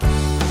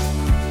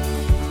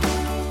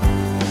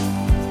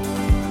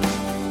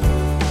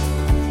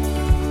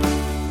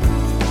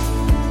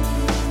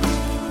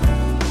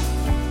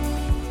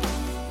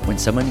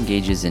someone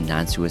engages in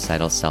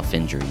non-suicidal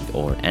self-injury,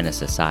 or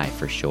NSSI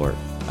for short,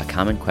 a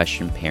common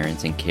question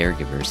parents and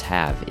caregivers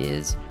have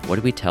is, what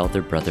do we tell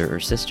their brother or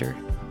sister?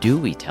 Do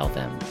we tell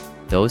them?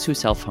 Those who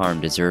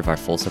self-harm deserve our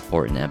full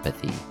support and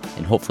empathy,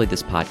 and hopefully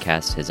this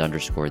podcast has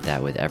underscored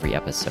that with every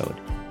episode.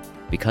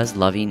 Because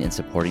loving and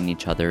supporting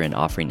each other and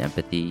offering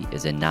empathy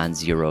is a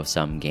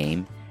non-zero-sum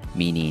game,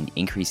 meaning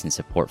increasing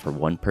support for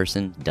one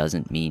person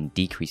doesn't mean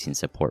decreasing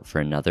support for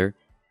another,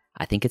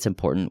 I think it's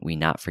important we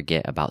not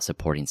forget about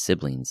supporting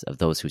siblings of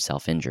those who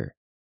self-injure.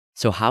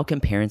 So how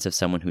can parents of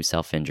someone who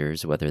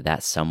self-injures, whether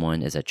that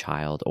someone is a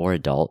child or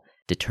adult,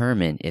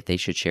 determine if they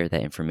should share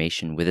that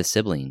information with a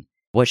sibling?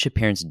 What should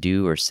parents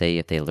do or say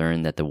if they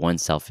learn that the one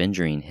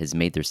self-injuring has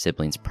made their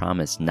siblings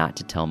promise not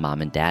to tell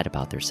mom and dad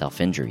about their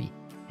self-injury?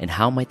 And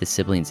how might the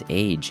sibling's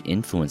age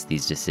influence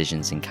these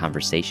decisions and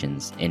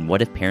conversations? And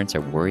what if parents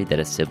are worried that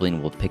a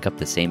sibling will pick up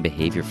the same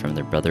behavior from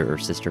their brother or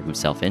sister who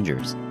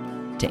self-injures?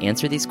 To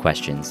answer these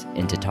questions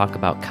and to talk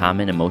about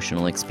common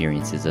emotional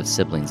experiences of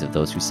siblings of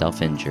those who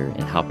self-injure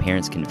and how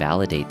parents can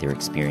validate their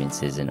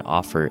experiences and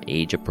offer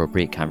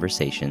age-appropriate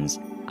conversations,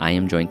 I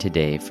am joined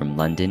today from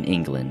London,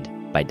 England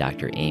by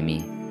Dr. Amy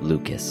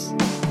Lucas.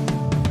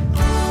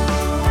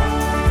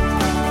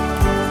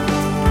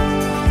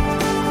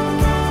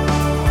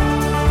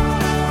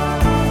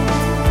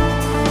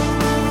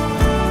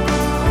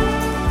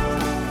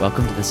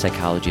 Welcome to the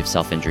Psychology of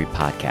Self-Injury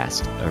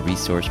podcast, a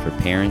resource for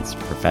parents,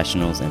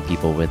 professionals, and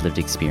people with lived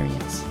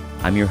experience.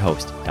 I'm your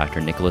host,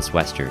 Dr. Nicholas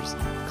Westers,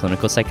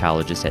 clinical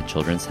psychologist at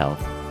Children's Health,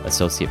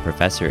 associate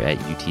professor at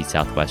UT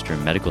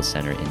Southwestern Medical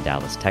Center in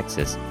Dallas,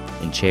 Texas,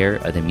 and chair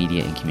of the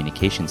Media and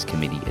Communications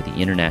Committee of the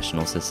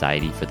International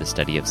Society for the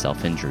Study of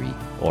Self-Injury,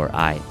 or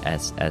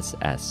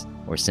ISSS,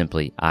 or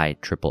simply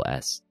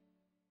ISSS.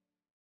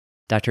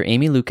 Dr.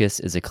 Amy Lucas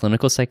is a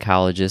clinical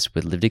psychologist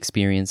with lived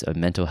experience of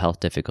mental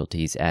health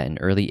difficulties at an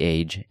early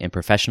age and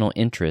professional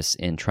interests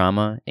in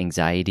trauma,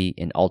 anxiety,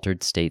 and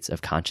altered states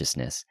of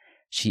consciousness.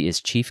 She is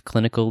chief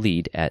clinical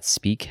lead at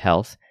Speak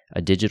Health,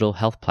 a digital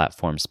health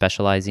platform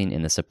specializing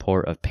in the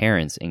support of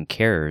parents and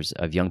carers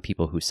of young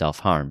people who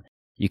self-harm.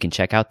 You can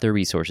check out their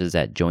resources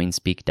at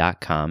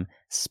joinspeak.com,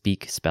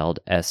 speak spelled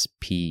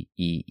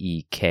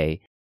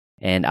S-P-E-E-K,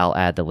 and I'll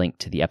add the link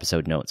to the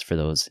episode notes for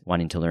those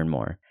wanting to learn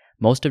more.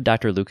 Most of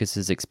Dr.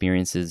 Lucas's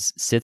experiences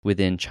sit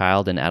within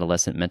child and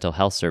adolescent mental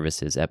health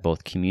services at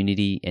both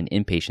community and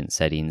inpatient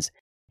settings,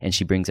 and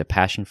she brings a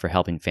passion for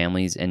helping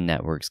families and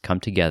networks come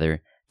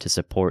together to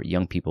support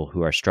young people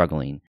who are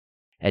struggling.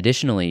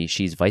 Additionally,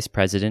 she's vice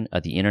president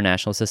of the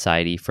International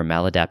Society for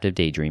Maladaptive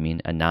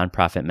Daydreaming, a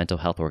nonprofit mental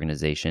health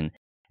organization,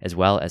 as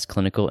well as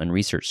clinical and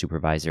research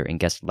supervisor and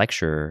guest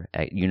lecturer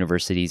at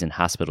universities and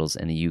hospitals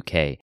in the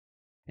UK.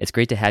 It's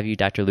great to have you,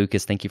 Dr.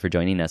 Lucas. Thank you for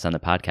joining us on the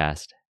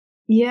podcast.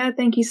 Yeah,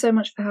 thank you so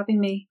much for having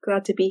me.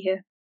 Glad to be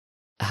here.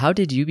 How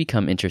did you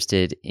become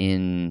interested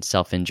in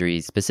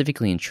self-injury,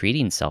 specifically in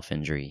treating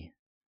self-injury?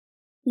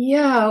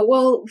 Yeah,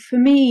 well, for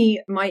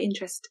me, my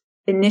interest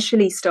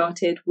initially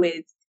started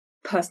with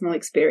personal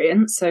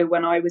experience. So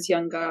when I was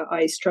younger,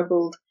 I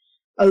struggled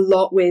a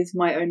lot with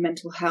my own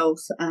mental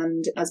health.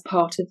 And as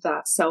part of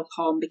that,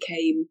 self-harm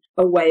became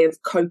a way of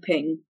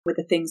coping with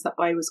the things that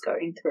I was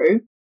going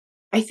through.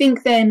 I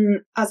think then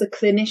as a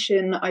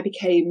clinician, I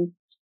became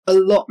a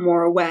lot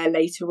more aware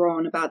later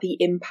on about the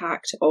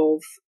impact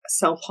of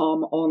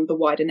self-harm on the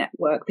wider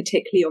network,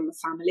 particularly on the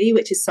family,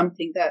 which is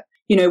something that,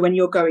 when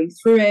you're going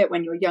through it,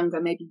 when you're younger,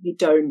 maybe you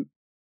don't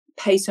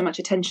pay so much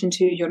attention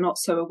to, you're not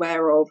so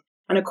aware of.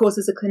 And of course,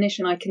 as a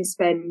clinician, I can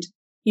spend,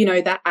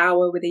 that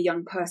hour with a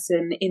young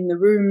person in the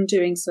room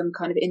doing some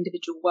kind of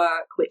individual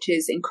work, which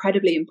is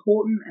incredibly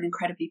important and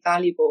incredibly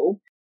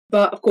valuable.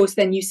 But of course,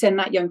 then you send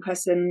that young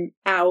person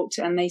out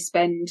and they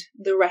spend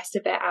the rest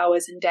of their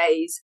hours and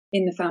days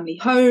in the family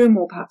home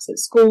or perhaps at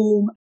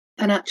school.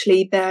 And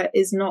actually, there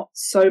is not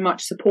so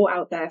much support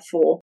out there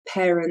for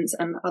parents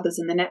and others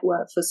in the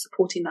network for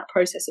supporting that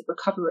process of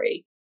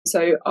recovery.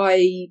 So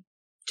I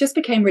just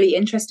became really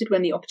interested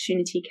when the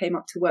opportunity came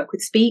up to work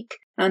with Speak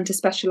and to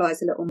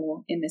specialize a little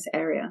more in this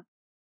area.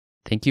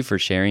 Thank you for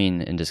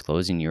sharing and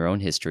disclosing your own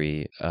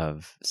history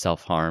of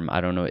self-harm.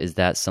 I don't know, is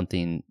that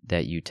something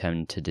that you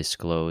tend to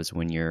disclose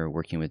when you're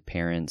working with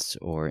parents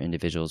or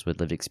individuals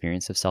with lived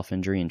experience of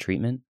self-injury and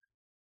treatment?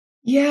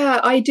 Yeah,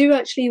 I do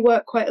actually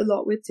work quite a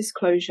lot with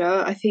disclosure.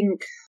 I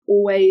think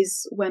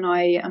always when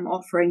I am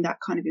offering that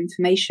kind of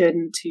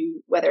information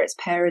to whether it's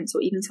parents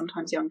or even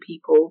sometimes young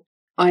people,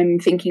 I'm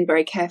thinking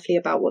very carefully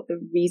about what the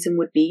reason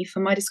would be for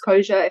my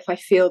disclosure. If I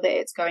feel that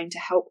it's going to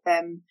help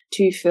them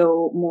to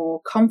feel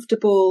more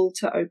comfortable,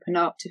 to open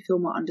up, to feel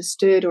more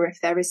understood, or if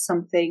there is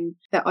something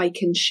that I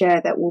can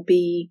share that will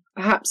be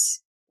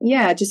perhaps,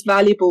 just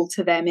valuable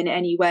to them in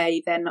any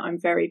way, then I'm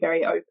very,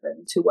 very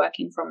open to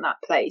working from that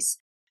place.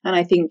 And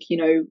I think,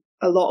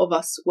 a lot of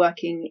us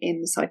working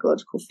in the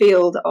psychological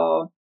field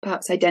are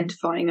perhaps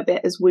identifying a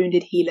bit as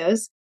wounded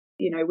healers.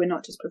 We're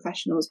not just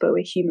professionals, but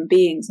we're human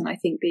beings. And I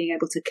think being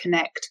able to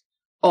connect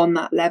on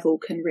that level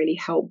can really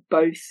help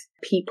both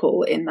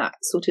people in that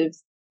sort of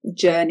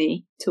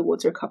journey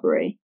towards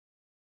recovery.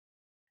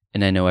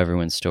 And I know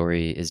everyone's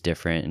story is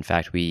different. In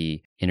fact,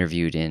 we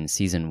interviewed in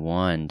season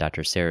 1,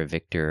 Dr. Sarah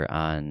Victor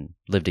on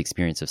lived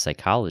experience of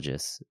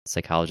psychologists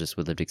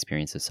with lived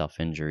experience of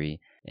self-injury.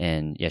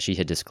 And yeah, she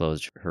had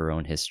disclosed her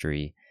own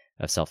history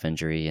of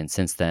self-injury. And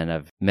since then,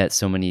 I've met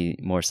so many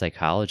more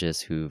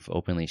psychologists who've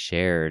openly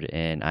shared.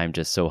 And I'm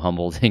just so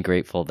humbled and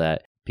grateful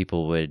that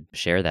people would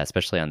share that,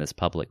 especially on this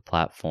public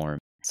platform.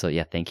 So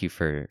yeah, thank you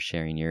for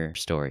sharing your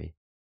story.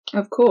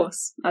 Of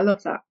course. I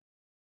love that.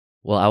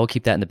 Well, I will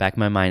keep that in the back of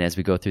my mind as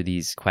we go through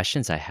these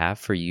questions I have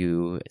for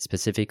you,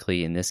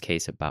 specifically in this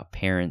case about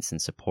parents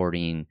and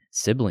supporting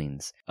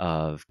siblings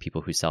of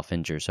people who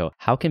self-injure. So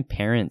how can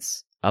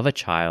parents of a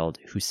child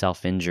who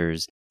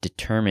self-injures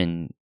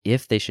determine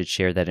if they should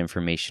share that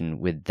information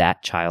with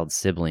that child's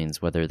siblings,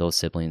 whether those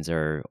siblings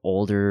are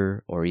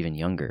older or even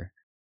younger?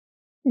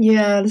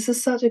 Yeah, this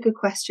is such a good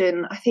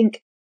question. I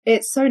think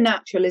it's so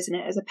natural, isn't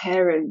it, as a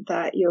parent,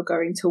 that you're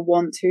going to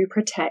want to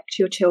protect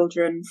your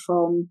children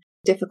from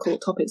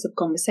difficult topics of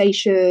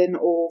conversation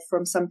or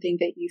from something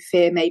that you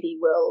fear maybe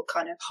will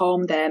kind of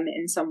harm them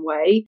in some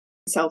way.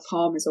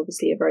 Self-harm is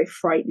obviously a very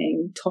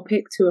frightening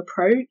topic to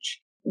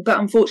approach. But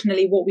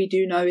unfortunately, what we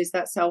do know is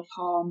that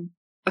self-harm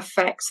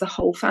affects the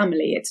whole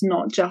family. It's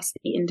not just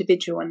the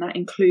individual, and that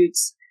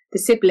includes the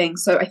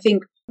siblings. So I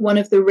think one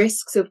of the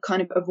risks of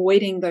kind of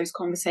avoiding those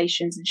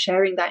conversations and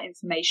sharing that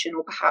information,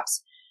 or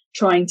perhaps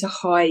trying to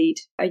hide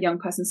a young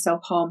person's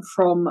self-harm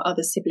from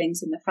other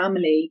siblings in the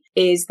family,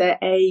 is that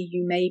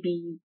you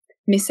maybe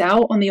miss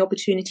out on the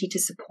opportunity to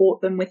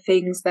support them with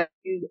things that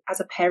you as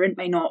a parent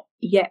may not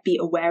yet be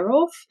aware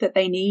of that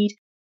they need.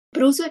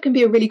 But also it can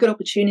be a really good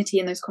opportunity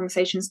in those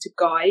conversations to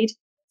guide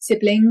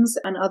siblings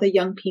and other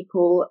young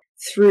people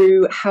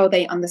through how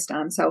they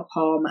understand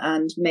self-harm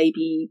and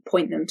maybe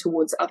point them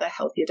towards other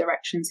healthier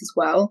directions as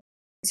well.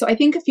 So I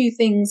think a few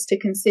things to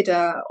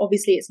consider.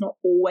 Obviously, it's not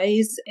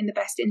always in the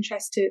best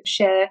interest to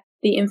share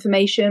the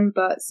information,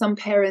 but some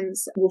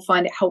parents will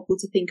find it helpful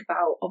to think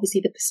about, obviously,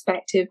 the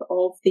perspective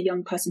of the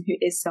young person who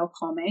is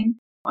self-harming.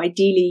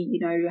 Ideally,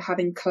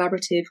 having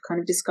collaborative kind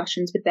of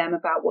discussions with them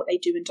about what they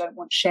do and don't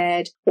want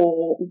shared,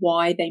 or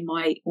why they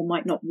might or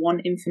might not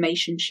want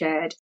information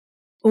shared.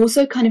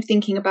 Also kind of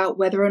thinking about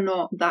whether or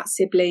not that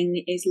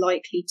sibling is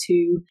likely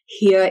to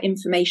hear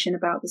information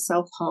about the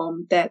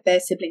self-harm, their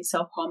sibling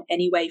self-harm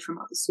anyway from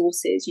other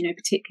sources,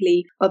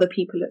 particularly other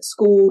people at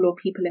school or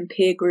people in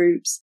peer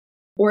groups.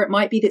 Or it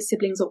might be that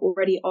siblings are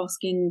already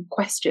asking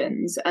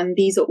questions. And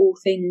these are all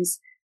things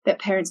that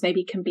parents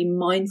maybe can be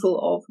mindful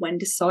of when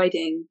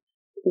deciding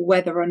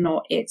whether or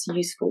not it's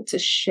useful to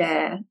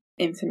share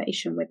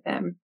information with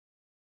them.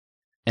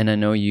 And I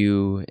know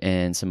you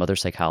and some other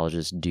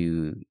psychologists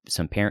do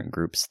some parent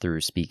groups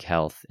through Speak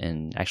Health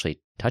and actually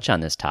touch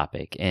on this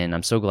topic. And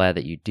I'm so glad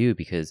that you do,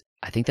 because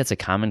I think that's a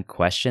common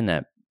question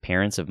that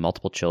parents of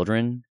multiple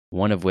children,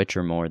 one of which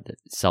or more that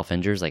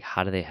self-injures, like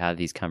how do they have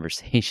these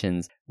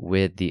conversations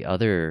with the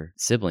other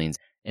siblings?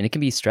 And it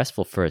can be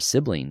stressful for a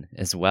sibling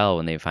as well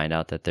when they find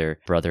out that their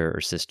brother or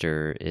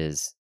sister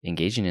is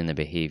engaging in the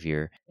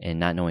behavior and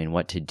not knowing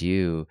what to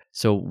do.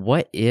 So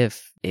what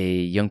if a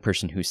young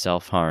person who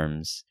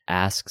self-harms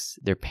asks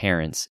their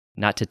parents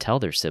not to tell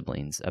their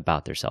siblings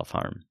about their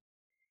self-harm?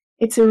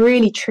 It's a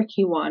really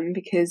tricky one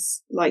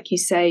because, like you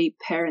say,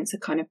 parents are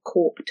kind of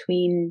caught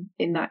between,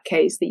 in that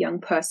case, the young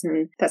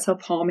person that's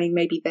self-harming.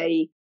 Maybe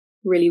they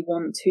really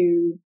want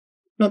to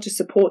not just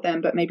support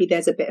them, but maybe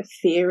there's a bit of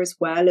fear as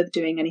well of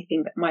doing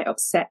anything that might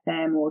upset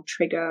them or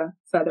trigger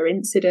further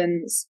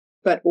incidents,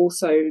 but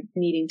also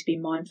needing to be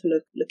mindful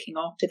of looking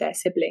after their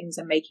siblings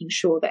and making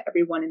sure that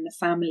everyone in the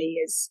family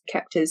is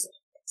kept as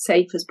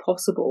safe as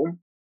possible.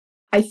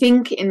 I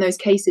think in those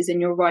cases,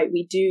 and you're right,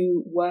 we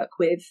do work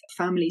with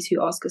families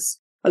who ask us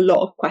a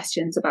lot of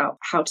questions about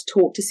how to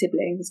talk to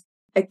siblings.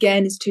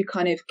 Again, is to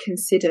kind of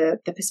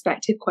consider the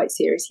perspective quite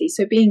seriously.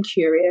 So being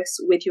curious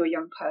with your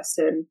young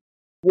person,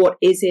 what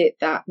is it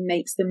that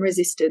makes them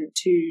resistant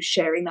to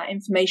sharing that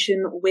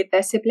information with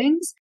their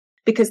siblings?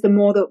 Because the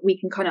more that we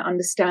can kind of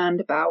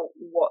understand about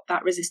what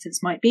that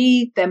resistance might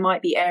be, there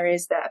might be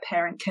areas that a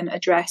parent can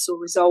address or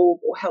resolve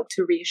or help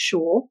to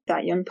reassure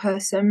that young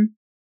person.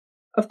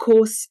 Of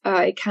course,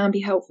 it can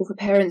be helpful for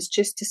parents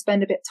just to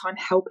spend a bit of time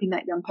helping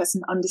that young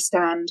person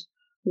understand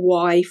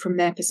why, from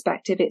their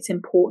perspective, it's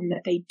important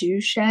that they do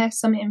share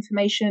some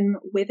information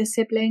with a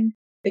sibling,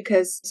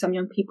 because some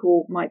young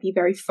people might be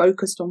very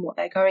focused on what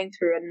they're going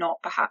through and not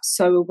perhaps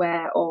so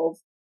aware of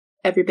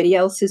everybody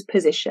else's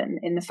position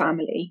in the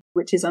family,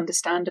 which is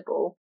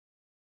understandable.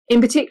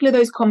 In particular,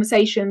 those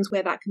conversations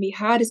where that can be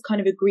had is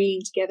kind of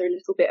agreeing together a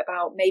little bit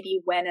about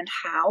maybe when and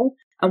how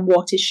and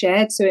what is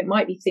shared. So it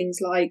might be things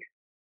like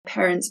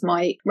parents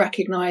might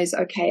recognize,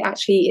 okay,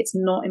 actually, it's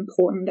not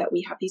important that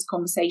we have these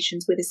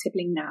conversations with a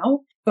sibling now,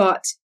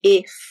 but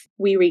if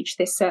we reach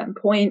this certain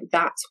point,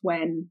 that's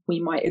when we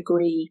might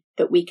agree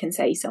that we can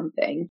say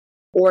something.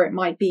 Or it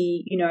might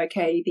be,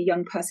 okay, the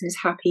young person is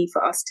happy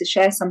for us to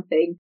share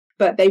something,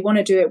 but they want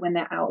to do it when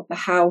they're out of the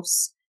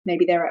house.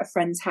 Maybe they're at a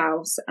friend's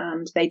house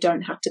and they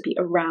don't have to be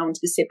around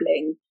the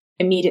sibling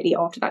immediately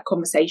after that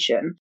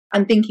conversation.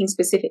 and thinking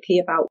specifically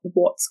about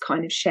what's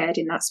kind of shared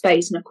in that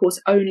space. And of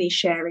course, only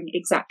sharing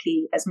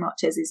exactly as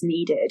much as is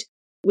needed,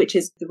 which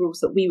is the rules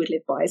that we would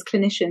live by as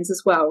clinicians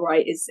as well,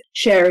 right? Is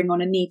sharing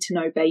on a need to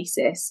know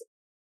basis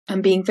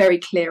and being very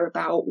clear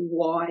about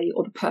why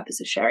or the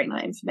purpose of sharing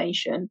that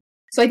information.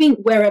 So I think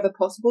wherever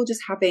possible,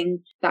 just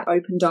having that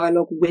open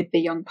dialogue with the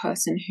young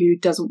person who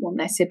doesn't want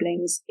their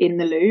siblings in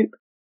the loop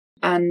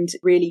and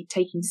really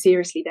taking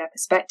seriously their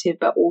perspective,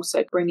 but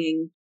also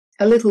bringing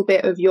a little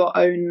bit of your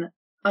own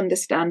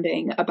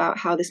understanding about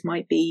how this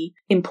might be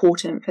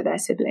important for their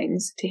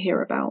siblings to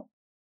hear about.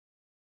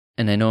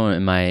 And I know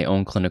in my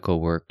own clinical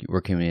work,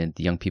 working with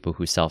young people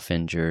who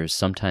self-injure,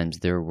 sometimes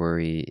their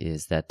worry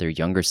is that their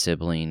younger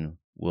sibling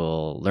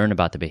will learn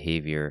about the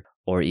behavior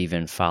or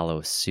even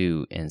follow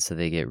suit. And so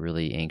they get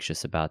really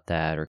anxious about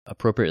that or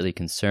appropriately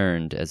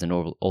concerned as an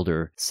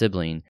older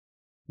sibling.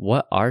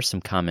 What are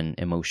some common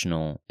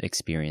emotional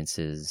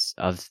experiences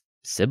of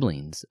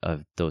siblings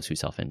of those who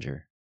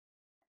self-injure?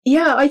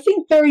 Yeah, I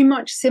think very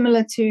much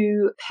similar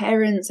to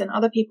parents and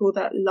other people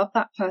that love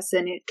that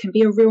person. It can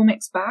be a real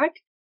mixed bag.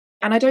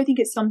 And I don't think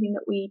it's something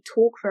that we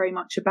talk very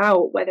much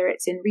about, whether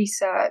it's in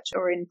research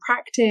or in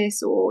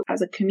practice or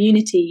as a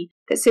community,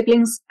 that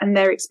siblings and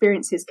their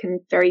experiences can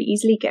very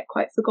easily get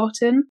quite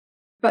forgotten.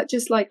 But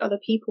just like other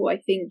people, I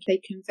think they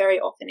can very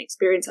often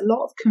experience a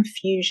lot of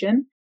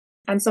confusion.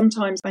 And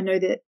sometimes I know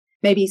that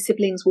maybe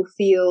siblings will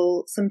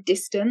feel some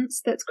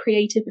distance that's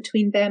created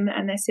between them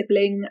and their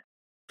sibling.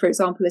 For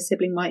example, a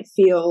sibling might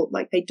feel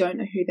like they don't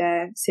know who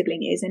their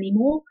sibling is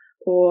anymore,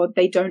 or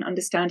they don't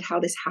understand how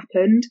this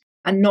happened,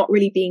 and not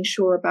really being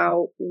sure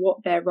about what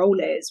their role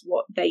is,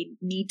 what they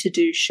need to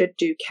do, should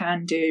do,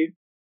 can do.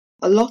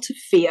 A lot of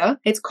fear.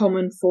 It's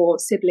common for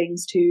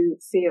siblings to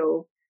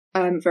feel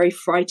very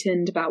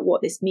frightened about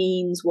what this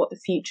means, what the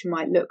future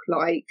might look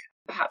like,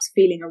 perhaps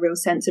feeling a real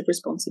sense of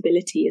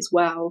responsibility as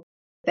well.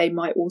 They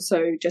might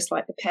also, just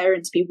like the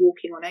parents, be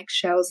walking on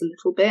eggshells a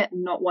little bit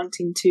and not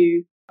wanting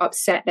to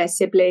upset their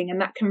sibling.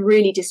 And that can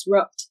really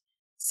disrupt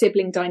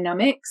sibling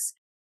dynamics,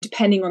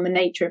 depending on the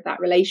nature of that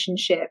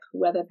relationship,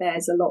 whether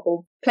there's a lot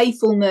of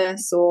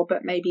playfulness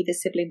but maybe the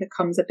sibling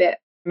becomes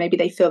maybe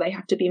they feel they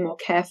have to be more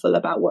careful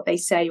about what they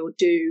say or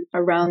do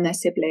around their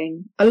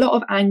sibling. A lot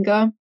of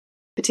anger,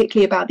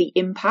 particularly about the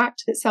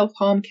impact that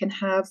self-harm can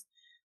have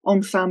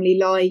on family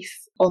life,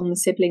 on the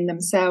sibling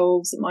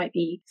themselves. It might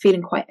be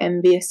feeling quite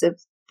envious of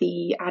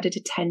the added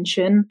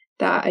attention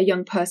that a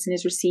young person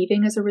is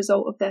receiving as a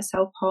result of their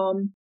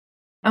self-harm.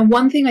 And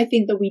one thing I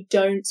think that we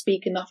don't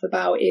speak enough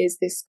about is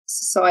this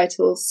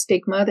societal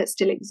stigma that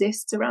still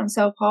exists around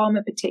self-harm,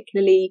 and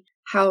particularly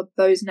how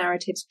those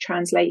narratives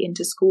translate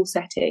into school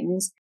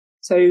settings.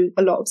 So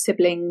a lot of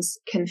siblings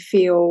can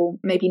feel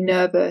maybe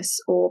nervous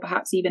or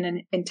perhaps even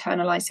an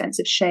internalized sense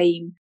of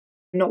shame,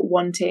 not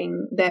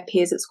wanting their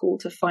peers at school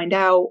to find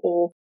out,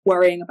 or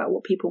worrying about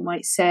what people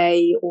might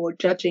say, or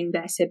judging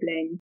their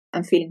sibling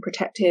and feeling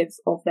protective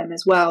of them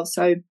as well.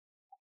 So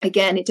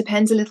again, it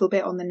depends a little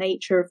bit on the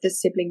nature of the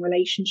sibling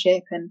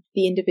relationship and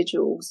the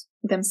individuals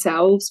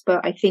themselves,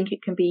 but I think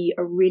it can be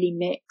a really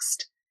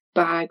mixed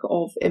bag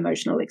of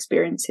emotional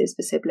experiences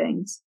for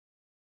siblings.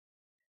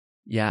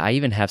 Yeah, I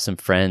even have some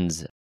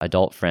friends,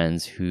 adult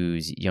friends,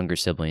 whose younger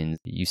siblings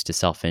used to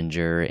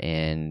self-injure,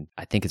 and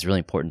I think it's really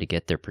important to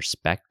get their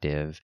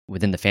perspective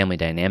within the family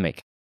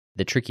dynamic.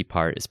 The tricky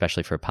part,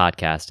 especially for a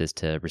podcast, is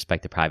to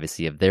respect the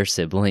privacy of their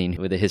sibling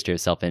with a history of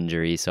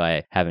self-injury. So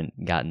I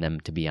haven't gotten them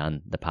to be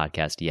on the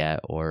podcast yet,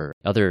 or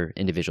other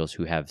individuals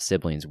who have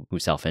siblings who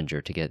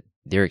self-injure to get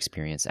their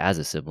experience as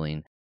a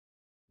sibling.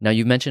 Now,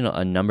 you've mentioned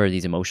a number of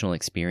these emotional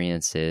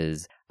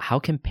experiences. How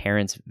can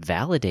parents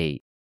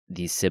validate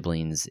these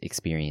siblings'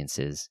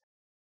 experiences?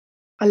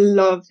 I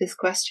love this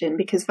question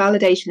because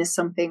validation is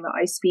something that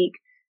I speak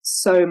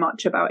so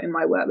much about in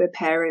my work with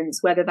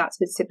parents, whether that's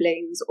with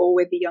siblings or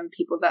with the young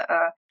people that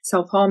are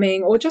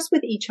self-harming or just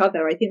with each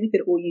other. I think we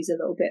could all use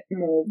a little bit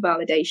more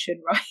validation,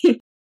 right?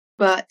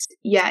 But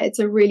yeah, it's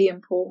a really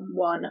important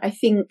one. I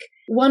think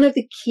one of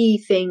the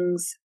key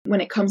things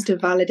when it comes to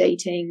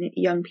validating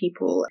young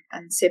people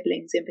and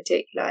siblings in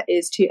particular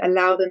is to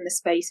allow them the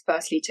space,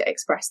 firstly, to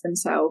express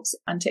themselves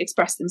and to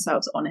express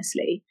themselves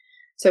honestly.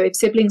 So if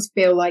siblings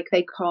feel like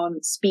they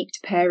can't speak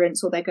to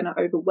parents, or they're going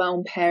to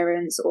overwhelm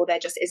parents, or there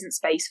just isn't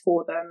space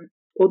for them,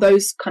 or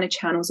those kind of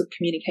channels of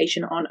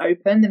communication aren't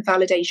open, then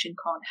validation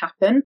can't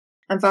happen.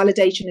 And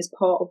validation is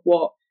part of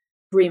what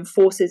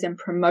reinforces and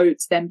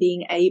promotes them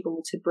being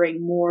able to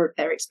bring more of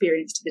their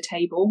experience to the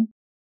table.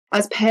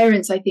 As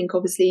parents, I think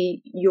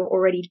obviously you're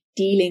already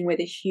dealing with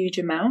a huge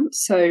amount.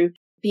 So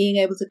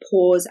being able to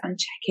pause and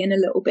check in a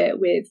little bit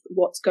with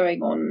what's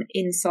going on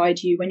inside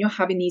you when you're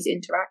having these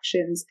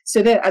interactions,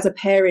 so that as a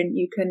parent,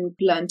 you can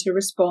learn to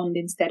respond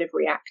instead of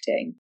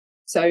reacting.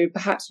 So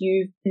perhaps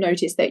you've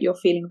noticed that you're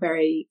feeling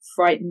very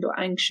frightened or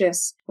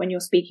anxious when you're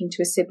speaking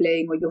to a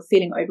sibling, or you're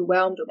feeling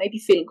overwhelmed or maybe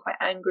feeling quite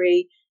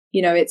angry.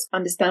 You know, it's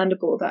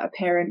understandable that a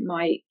parent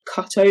might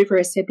cut over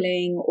a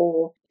sibling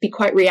or be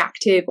quite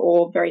reactive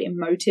or very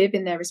emotive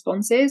in their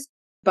responses.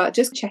 But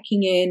just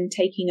checking in,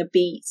 taking a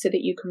beat so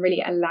that you can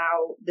really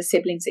allow the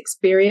siblings'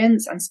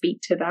 experience and speak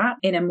to that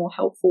in a more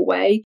helpful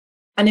way.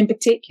 And in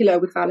particular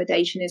with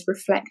validation is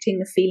reflecting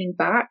the feeling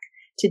back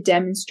to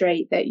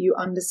demonstrate that you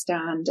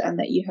understand and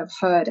that you have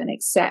heard and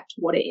accept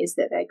what it is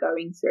that they're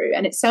going through.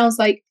 And it sounds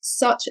like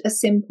such a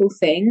simple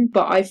thing,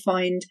 but I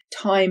find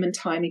time and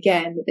time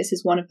again that this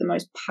is one of the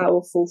most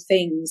powerful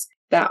things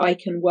that I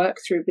can work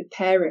through with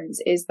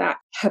parents, is that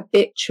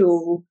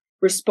habitual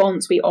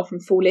response we often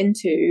fall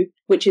into,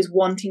 which is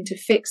wanting to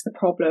fix the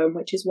problem,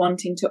 which is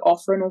wanting to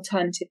offer an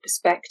alternative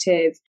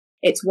perspective.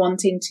 It's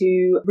wanting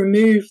to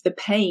remove the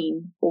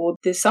pain or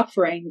the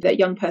suffering that a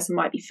young person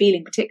might be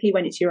feeling, particularly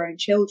when it's your own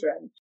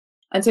children.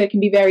 And so it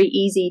can be very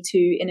easy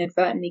to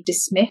inadvertently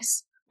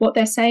dismiss what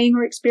they're saying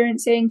or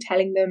experiencing,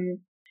 telling them,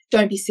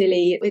 don't be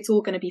silly, it's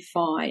all going to be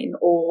fine,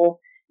 or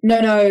no,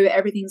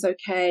 everything's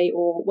okay,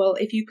 or well,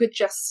 if you could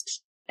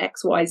just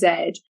X, Y,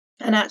 Z.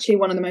 And actually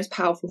one of the most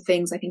powerful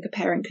things I think a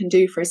parent can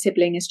do for a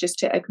sibling is just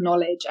to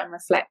acknowledge and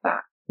reflect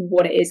back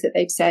what it is that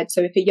they've said.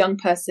 So if a young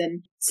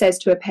person says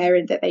to a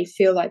parent that they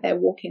feel like they're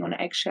walking on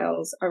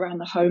eggshells around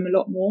the home a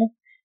lot more,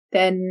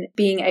 then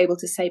being able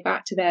to say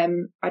back to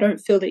them, I don't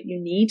feel that you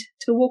need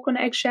to walk on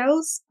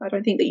eggshells. I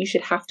don't think that you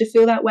should have to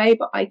feel that way,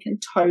 but I can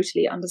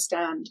totally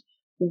understand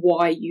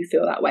why you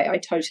feel that way. I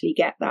totally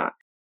get that.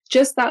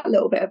 Just that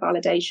little bit of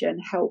validation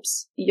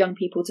helps young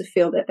people to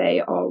feel that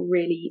they are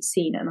really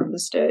seen and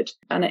understood.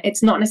 And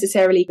it's not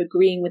necessarily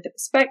agreeing with the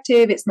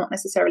perspective. It's not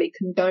necessarily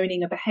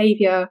condoning a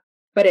behavior,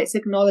 but it's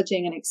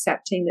acknowledging and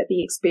accepting that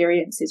the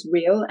experience is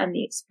real and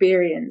the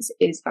experience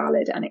is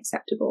valid and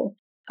acceptable.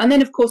 And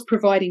then, of course,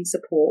 providing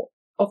support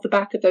off the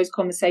back of those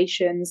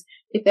conversations.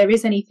 If there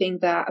is anything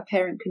that a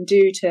parent can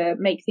do to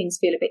make things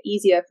feel a bit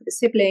easier for the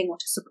sibling or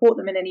to support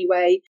them in any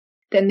way,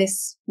 then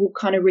this will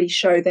kind of really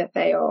show that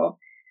they are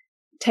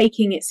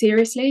taking it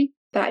seriously,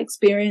 that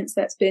experience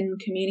that's been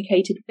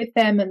communicated with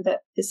them, and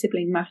that the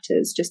sibling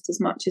matters just as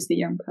much as the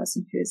young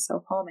person who is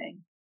self-harming.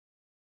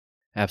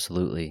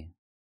 Absolutely.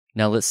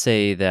 Now, let's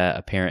say that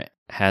a parent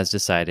has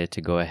decided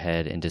to go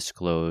ahead and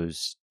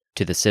disclose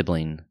to the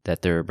sibling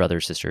that their brother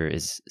or sister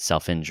is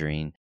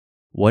self-injuring.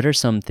 What are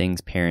some things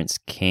parents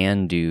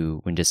can do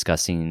when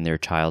discussing their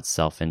child's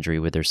self-injury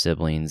with their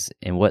siblings,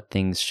 and what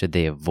things should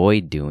they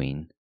avoid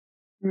doing?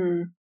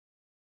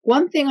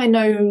 One thing I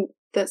know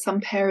that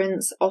some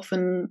parents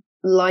often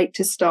like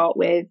to start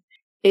with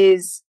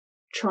is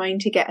trying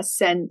to get a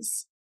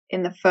sense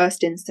in the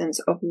first instance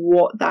of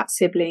what that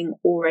sibling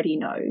already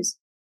knows.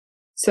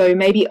 So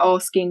maybe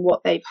asking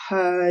what they've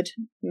heard,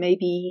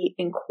 maybe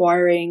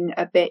inquiring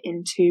a bit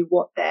into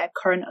what their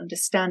current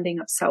understanding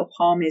of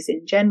self-harm is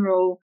in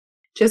general,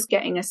 just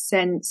getting a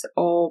sense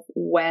of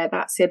where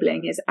that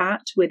sibling is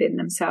at within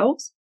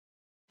themselves.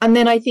 And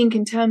then I think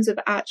in terms of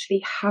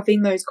actually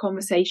having those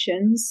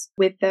conversations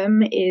with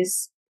them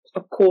is,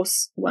 of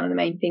course, one of the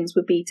main things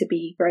would be to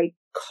be very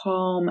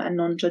calm and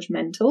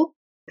non-judgmental.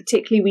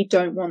 Particularly, we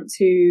don't want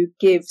to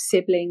give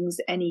siblings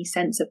any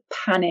sense of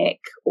panic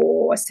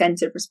or a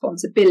sense of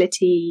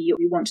responsibility.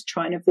 We want to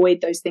try and avoid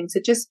those things.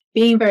 So just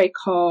being very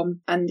calm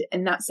and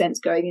in that sense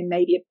going in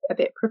maybe a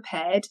bit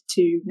prepared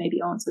to maybe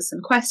answer some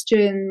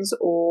questions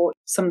or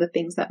some of the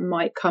things that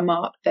might come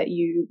up that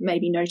you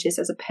maybe notice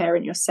as a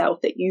parent yourself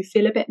that you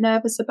feel a bit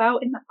nervous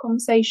about in that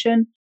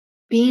conversation.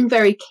 Being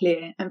very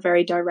clear and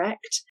very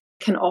direct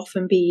can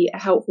often be a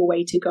helpful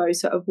way to go.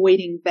 So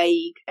avoiding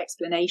vague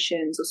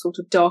explanations or sort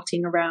of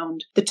darting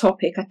around the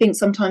topic. I think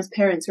sometimes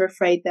parents are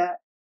afraid that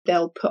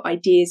they'll put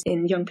ideas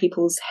in young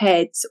people's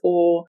heads,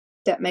 or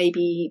that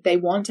maybe they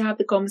want to have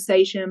the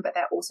conversation, but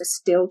they're also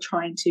still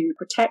trying to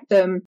protect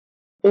them.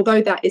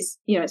 Although that is,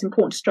 it's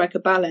important to strike a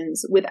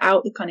balance.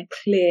 Without the kind of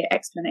clear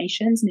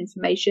explanations and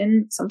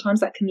information, sometimes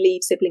that can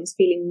leave siblings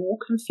feeling more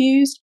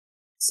confused.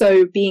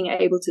 So being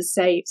able to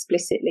say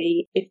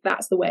explicitly, if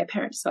that's the way a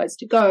parent decides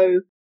to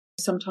go,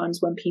 sometimes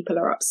when people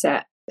are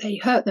upset, they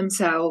hurt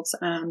themselves,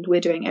 and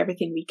we're doing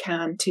everything we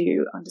can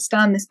to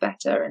understand this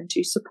better and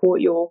to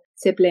support your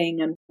sibling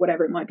and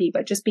whatever it might be,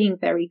 but just being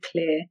very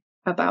clear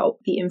about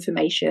the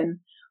information,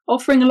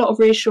 offering a lot of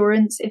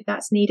reassurance if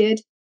that's needed.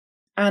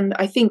 And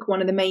I think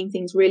one of the main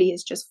things really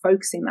is just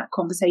focusing that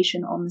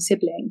conversation on the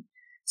sibling.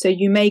 So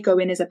you may go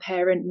in as a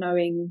parent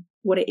knowing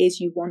what it is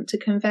you want to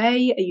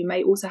convey. You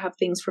may also have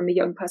things from the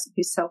young person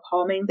who's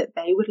self-harming that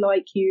they would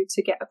like you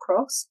to get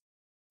across.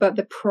 But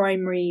the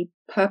primary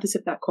purpose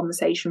of that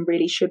conversation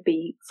really should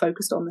be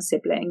focused on the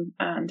sibling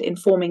and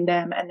informing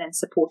them and then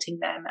supporting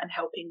them and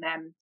helping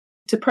them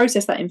to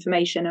process that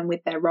information and with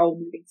their role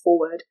moving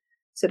forward.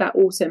 So that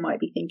also might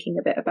be thinking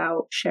a bit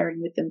about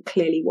sharing with them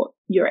clearly what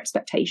your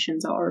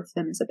expectations are of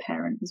them as a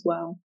parent as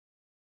well.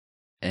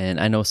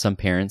 And I know some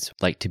parents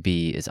like to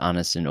be as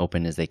honest and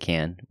open as they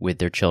can with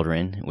their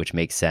children, which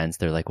makes sense.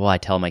 They're like, well, I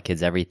tell my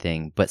kids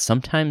everything. But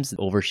sometimes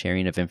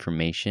oversharing of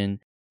information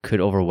could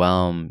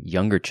overwhelm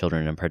younger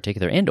children in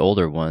particular, and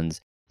older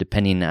ones,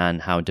 depending on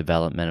how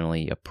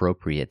developmentally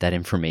appropriate that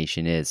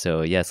information is.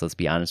 So yes, let's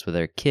be honest with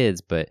our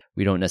kids, but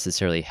we don't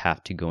necessarily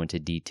have to go into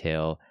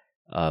detail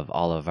of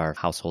all of our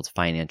household's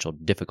financial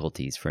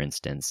difficulties, for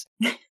instance.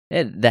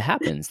 That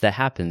happens. That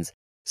happens.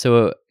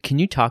 So can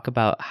you talk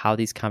about how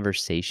these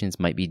conversations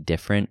might be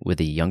different with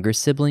a younger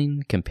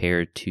sibling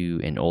compared to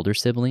an older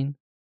sibling?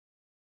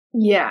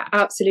 Yeah,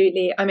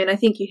 absolutely. I mean, I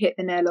think you hit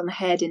the nail on the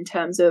head in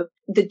terms of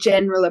the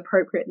general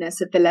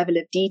appropriateness of the level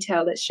of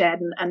detail that's shared.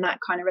 And that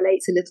kind of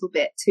relates a little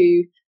bit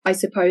to, I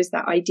suppose,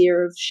 that idea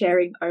of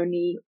sharing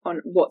only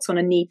on what's on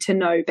a need to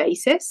know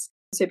basis.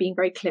 So being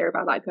very clear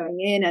about that going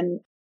in. And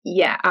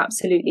yeah,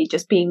 absolutely.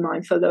 Just being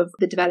mindful of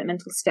the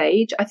developmental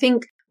stage. I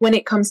think when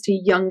it comes to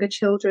younger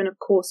children, of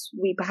course,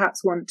 we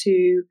perhaps want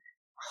to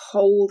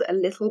hold a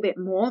little bit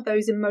more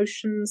those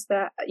emotions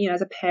that,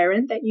 as a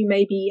parent that you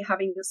may be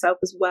having yourself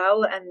as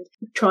well, and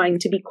trying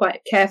to be quite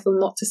careful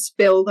not to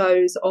spill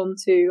those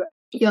onto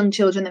young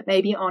children that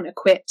maybe aren't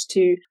equipped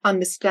to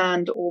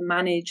understand or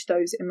manage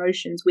those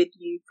emotions with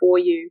you, for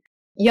you.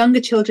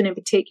 Younger children in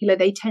particular,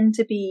 they tend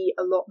to be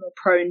a lot more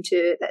prone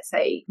to, let's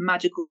say,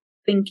 magical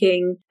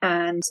thinking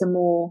and some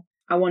more,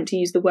 I want to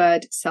use the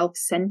word,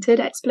 self-centered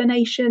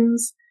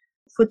explanations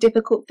for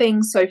difficult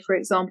things. So, for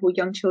example,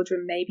 young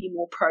children may be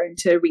more prone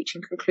to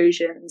reaching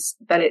conclusions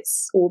that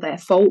it's all their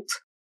fault,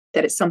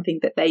 that it's something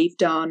that they've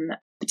done,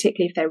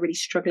 particularly if they're really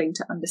struggling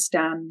to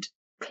understand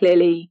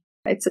clearly.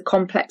 It's a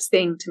complex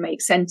thing to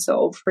make sense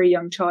of for a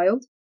young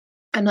child.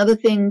 Another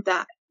thing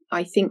that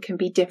I think can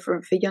be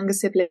different for younger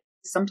siblings,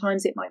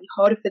 sometimes it might be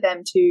harder for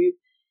them to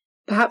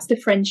perhaps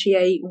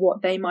differentiate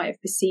what they might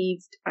have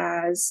perceived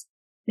as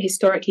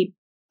historically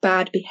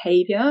bad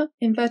behavior,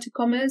 inverted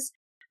commas,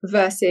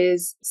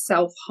 versus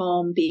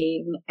self-harm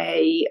being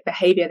a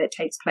behavior that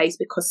takes place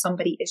because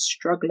somebody is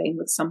struggling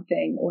with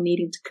something or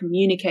needing to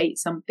communicate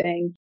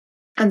something.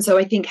 And so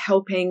I think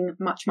helping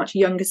much, much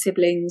younger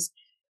siblings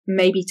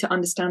maybe to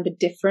understand the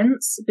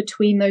difference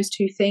between those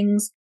two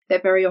things,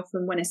 that very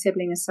often when a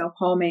sibling is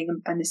self-harming,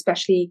 and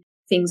especially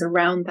things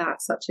around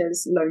that, such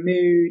as low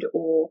mood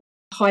or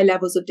high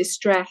levels of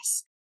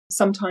distress,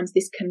 sometimes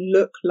this can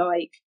look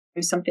like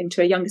something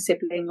to a younger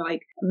sibling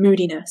like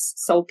moodiness,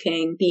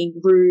 sulking, being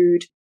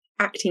rude,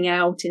 acting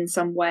out in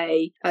some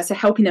way. So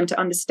helping them to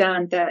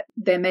understand that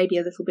there may be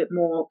a little bit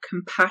more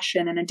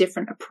compassion and a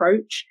different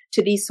approach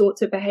to these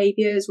sorts of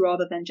behaviors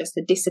rather than just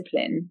a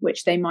discipline,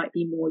 which they might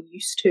be more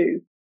used to.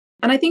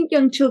 And I think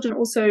young children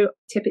also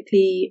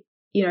typically,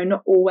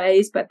 not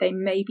always, but they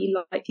may be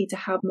likely to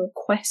have more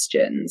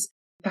questions,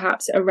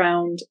 perhaps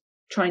around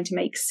trying to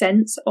make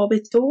sense of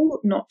it all,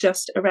 not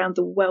just around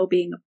the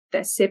well-being of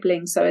their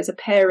siblings. So as a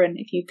parent,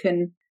 if you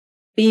can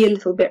be a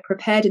little bit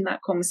prepared in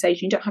that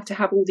conversation, you don't have to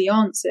have all the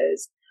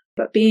answers,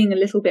 but being a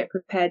little bit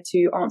prepared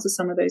to answer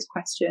some of those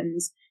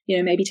questions,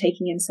 maybe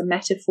taking in some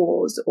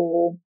metaphors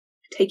or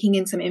taking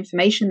in some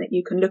information that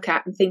you can look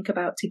at and think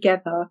about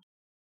together.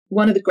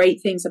 One of the great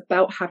things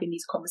about having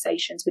these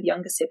conversations with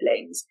younger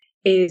siblings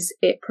is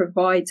it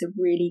provides a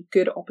really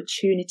good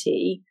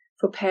opportunity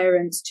for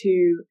parents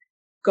to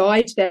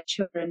guide their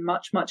children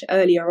much, much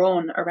earlier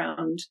on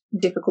around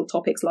difficult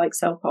topics like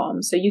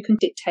self-harm. So you can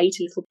dictate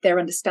a little their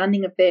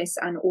understanding of this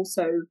and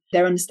also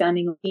their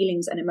understanding of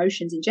feelings and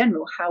emotions in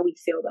general, how we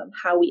feel them,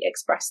 how we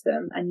express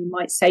them. And you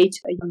might say to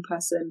a young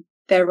person,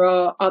 there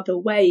are other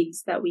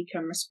ways that we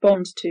can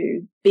respond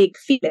to big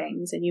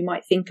feelings, and you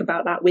might think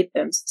about that with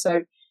them.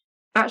 So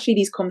actually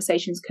these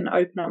conversations can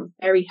open up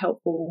very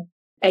helpful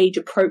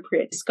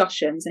age-appropriate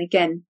discussions. And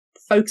again,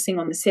 focusing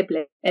on the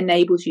sibling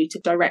enables you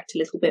to direct a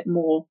little bit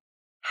more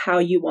how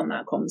you want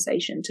that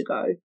conversation to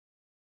go.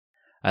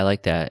 I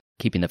like that,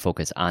 keeping the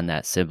focus on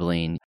that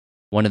sibling.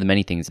 One of the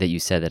many things that you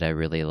said that I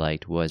really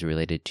liked was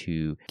related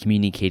to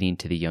communicating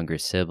to the younger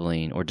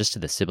sibling, or just to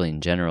the sibling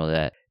in general,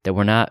 that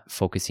we're not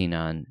focusing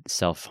on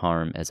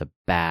self-harm as a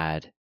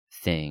bad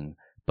thing,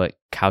 but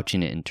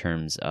couching it in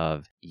terms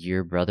of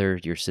your brother,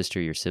 your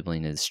sister, your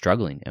sibling is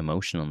struggling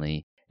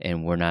emotionally,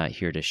 and we're not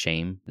here to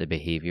shame the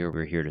behavior.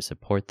 We're here to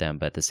support them,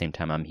 but at the same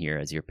time, I'm here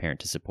as your parent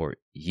to support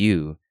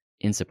you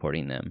in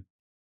supporting them.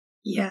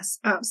 Yes,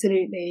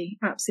 absolutely.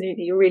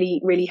 Absolutely. You're really,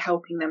 really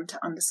helping them to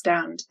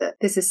understand that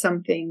this is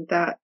something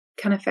that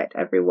can affect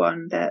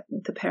everyone, that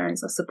the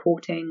parents are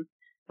supporting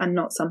and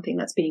not something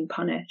that's being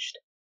punished.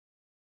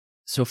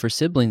 So for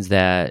siblings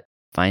that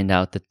find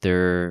out that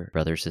their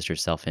brother or sister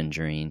is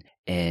self-injuring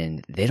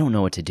and they don't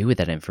know what to do with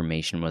that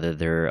information, whether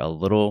they're a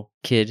little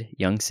kid,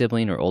 young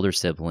sibling, or older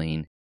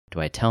sibling, do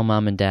I tell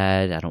mom and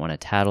dad? I don't want to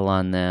tattle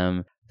on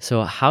them.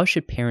 So how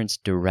should parents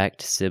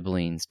direct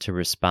siblings to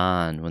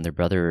respond when their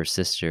brother or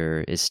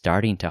sister is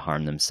starting to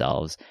harm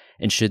themselves?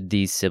 And should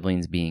these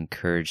siblings be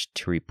encouraged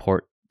to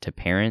report to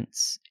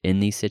parents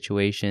in these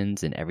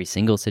situations, in every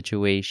single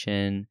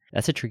situation?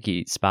 That's a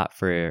tricky spot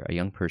for a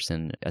young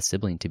person, a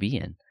sibling, to be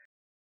in.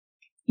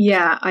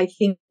 Yeah, I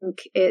think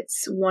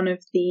it's one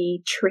of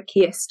the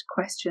trickiest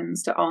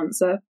questions to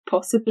answer,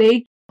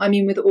 possibly. I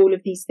mean, with all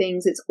of these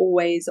things, it's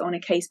always on a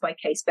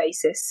case-by-case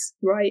basis,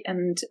 right?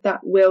 And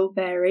that will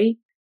vary.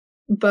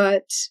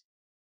 But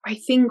I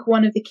think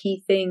one of the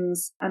key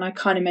things, and I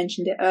kind of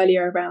mentioned it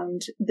earlier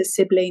around the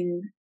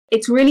sibling,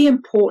 it's really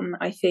important,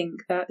 I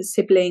think, that the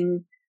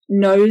sibling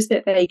knows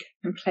that they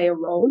can play a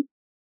role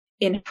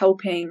in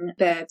helping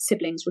their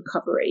sibling's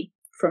recovery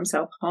from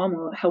self-harm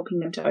or helping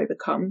them to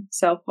overcome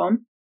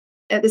self-harm.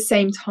 At the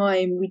same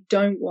time, we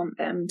don't want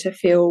them to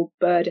feel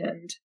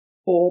burdened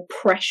or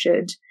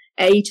pressured,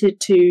 A,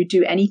 to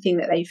do anything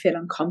that they feel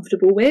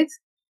uncomfortable with,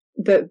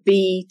 but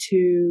B,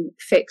 to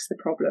fix the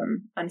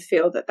problem and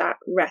feel that that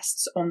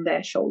rests on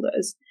their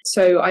shoulders.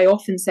 So I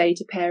often say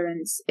to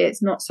parents,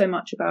 it's not so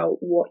much about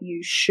what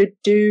you should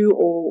do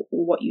or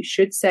what you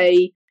should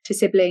say to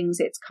siblings,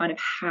 it's kind of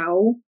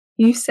how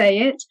you say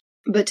it.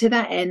 But to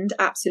that end,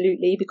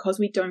 absolutely, because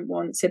we don't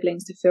want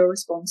siblings to feel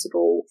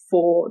responsible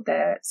for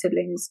their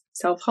siblings'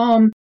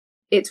 self-harm,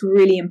 it's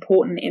really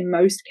important in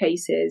most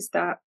cases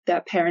that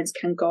parents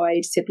can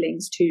guide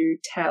siblings to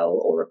tell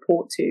or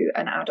report to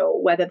an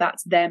adult, whether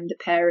that's them, the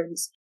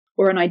parents,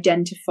 or an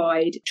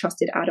identified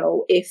trusted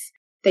adult, if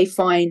they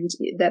find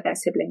that their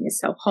sibling is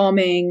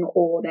self-harming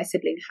or their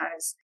sibling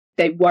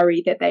they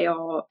worry that they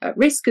are at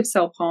risk of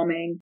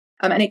self-harming.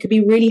 And it could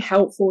be really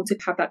helpful to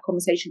have that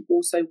conversation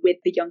also with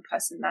the young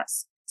person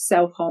that's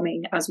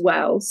self-harming as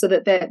well, so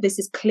that this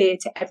is clear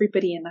to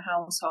everybody in the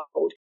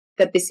household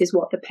that this is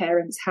what the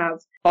parents have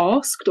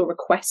asked or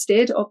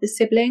requested of the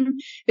sibling.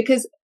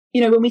 Because,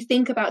 when we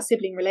think about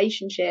sibling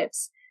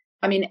relationships,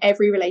 I mean,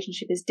 every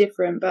relationship is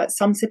different, but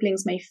some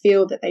siblings may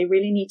feel that they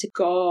really need to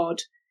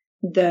guard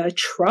the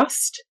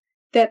trust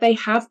that they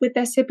have with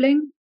their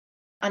sibling.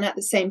 And at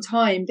the same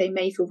time, they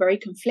may feel very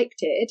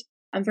conflicted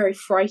and very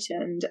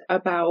frightened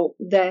about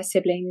their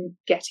sibling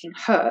getting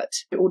hurt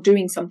or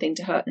doing something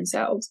to hurt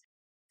themselves.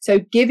 So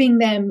giving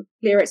them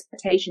clear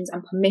expectations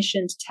and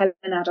permission to tell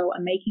an adult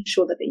and making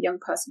sure that the young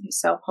person who's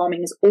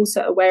self-harming is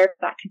also aware of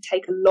that can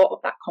take a lot of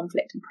that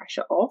conflict and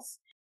pressure off.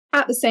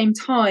 At the same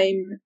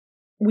time,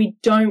 we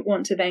don't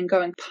want to then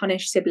go and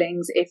punish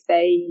siblings if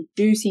they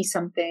do see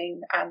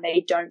something and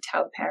they don't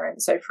tell the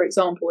parent. So for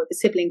example, if a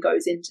sibling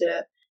goes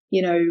into,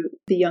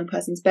 the young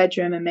person's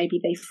bedroom and maybe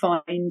they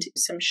find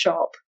some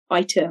sharp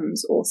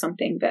items or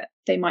something that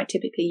they might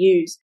typically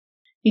use,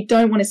 you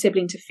don't want a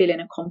sibling to feel in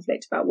a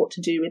conflict about what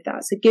to do with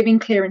that. So giving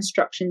clear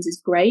instructions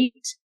is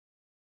great,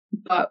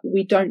 but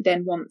we don't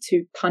then want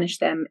to punish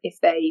them if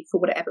they, for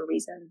whatever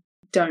reason,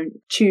 don't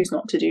choose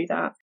not to do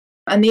that.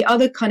 And the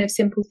other kind of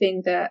simple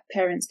thing that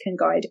parents can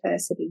guide a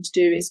sibling to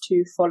do is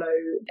to follow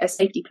a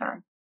safety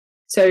plan.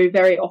 So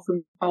very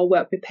often I'll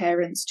work with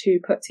parents to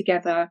put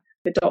together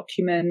a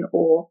document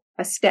or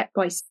a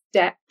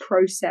step-by-step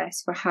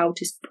process for how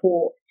to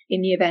support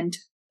in the event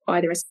of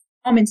either a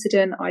harm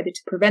incident, either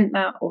to prevent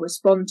that or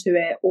respond to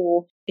it,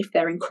 or if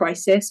they're in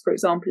crisis, for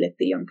example, if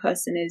the young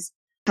person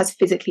has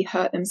physically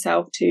hurt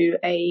themselves to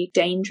a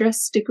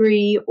dangerous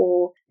degree,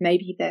 or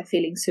maybe they're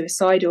feeling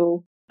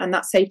suicidal. And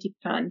that safety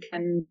plan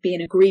can be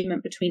an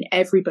agreement between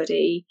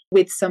everybody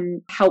with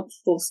some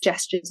helpful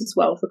suggestions as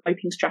well for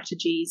coping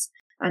strategies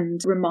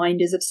and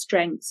reminders of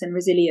strengths and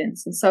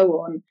resilience and so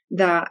on,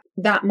 that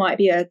might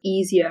be an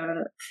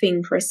easier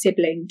thing for a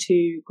sibling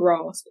to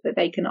grasp, that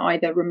they can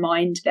either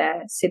remind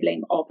their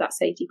sibling of that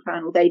safety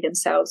plan or they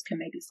themselves can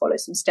maybe follow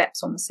some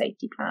steps on the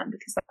safety plan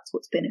because that's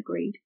what's been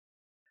agreed.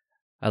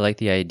 I like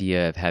the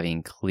idea of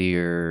having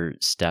clear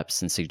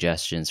steps and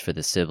suggestions for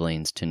the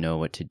siblings to know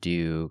what to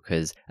do,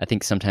 because I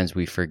think sometimes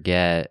we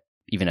forget,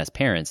 even as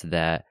parents,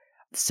 that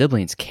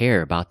siblings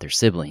care about their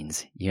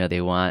siblings.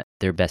 They want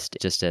their best,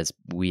 just as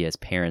we as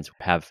parents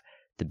have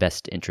the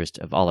best interest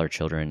of all our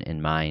children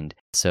in mind.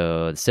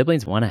 So the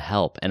siblings want to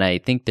help. And I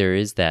think there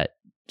is that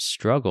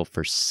struggle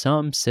for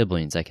some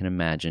siblings, I can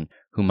imagine,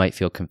 who might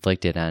feel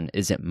conflicted on,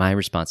 is it my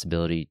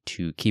responsibility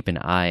to keep an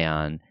eye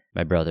on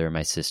my brother or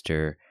my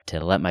sister,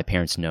 to let my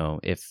parents know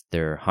if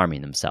they're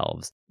harming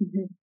themselves?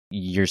 Mm-hmm.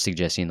 You're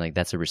suggesting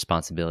that's a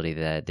responsibility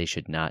that they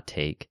should not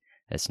take.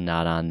 It's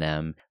not on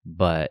them,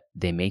 but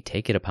they may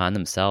take it upon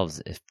themselves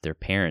if their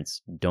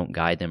parents don't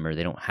guide them or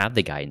they don't have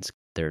the guidance.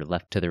 They're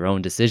left to their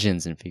own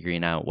decisions and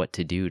figuring out what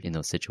to do in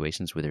those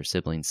situations where their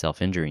siblings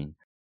self-injuring.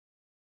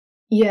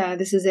 Yeah,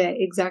 this is it,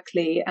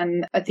 exactly.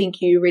 And I think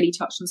you really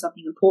touched on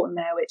something important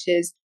there, which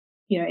is,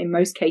 in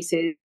most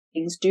cases,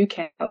 siblings do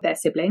care about their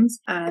siblings.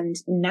 And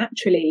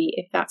naturally,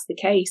 if that's the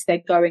case, they're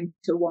going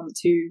to want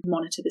to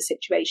monitor the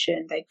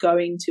situation. They're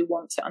going to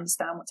want to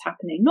understand what's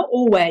happening. Not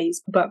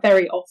always, but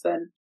very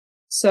often.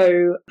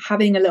 So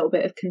having a little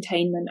bit of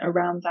containment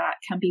around that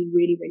can be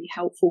really, really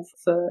helpful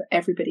for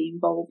everybody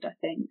involved, I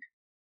think.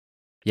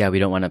 Yeah, we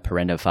don't want to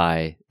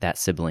parentify that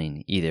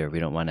sibling either. We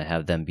don't want to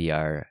have them be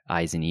our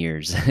eyes and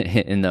ears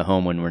in the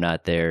home when we're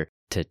not there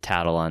to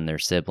tattle on their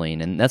sibling.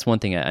 And that's one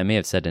thing I may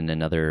have said in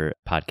another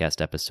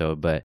podcast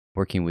episode, but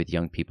working with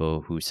young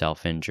people who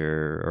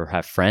self-injure or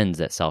have friends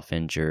that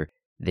self-injure,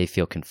 they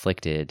feel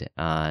conflicted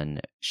on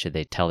should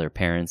they tell their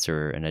parents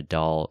or an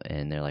adult,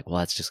 and they're like, well,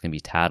 that's just going to be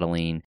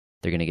tattling.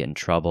 They're going to get in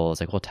trouble. It's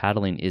like, well,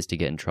 tattling is to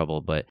get in trouble,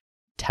 but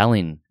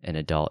telling an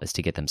adult is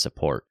to get them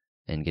support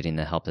and getting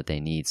the help that they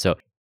need. So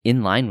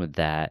in line with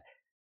that,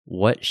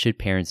 what should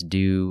parents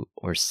do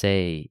or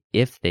say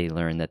if they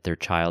learn that their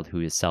child who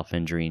is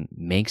self-injuring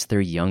makes their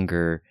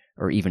younger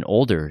or even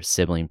older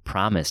sibling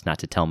promise not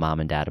to tell mom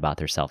and dad about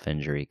their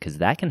self-injury? Because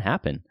that can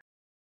happen.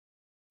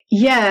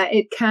 Yeah,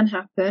 it can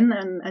happen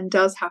and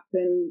does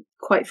happen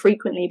quite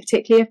frequently,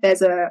 particularly if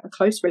there's a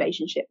close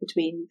relationship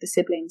between the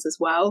siblings as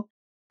well.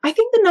 I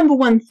think the number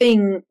one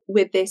thing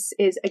with this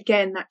is,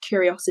 again, that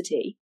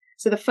curiosity.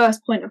 So the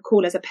first point of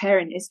call as a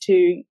parent is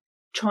to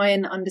try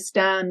and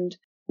understand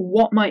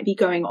what might be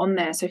going on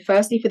there. So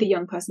firstly, for the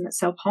young person that's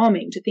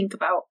self-harming, to think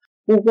about,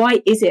 well,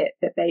 why is it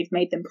that they've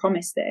made them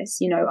promise this?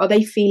 You know, are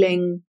they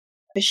feeling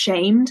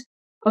ashamed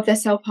of their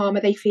self-harm?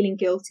 Are they feeling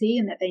guilty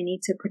and that they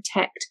need to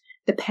protect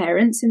the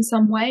parents in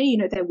some way? You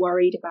know, they're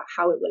worried about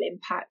how it will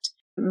impact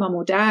mum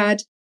or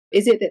dad.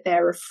 Is it that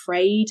they're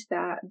afraid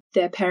that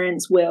their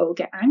parents will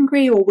get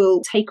angry or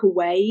will take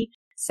away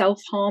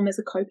self-harm as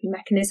a coping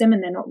mechanism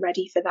and they're not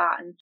ready for that?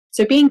 And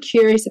so being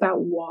curious about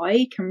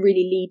why can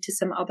really lead to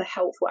some other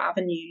helpful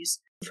avenues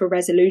for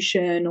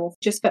resolution or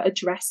just for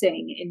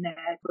addressing in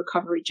their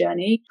recovery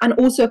journey. And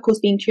also, of course,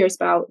 being curious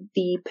about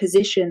the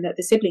position that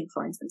the sibling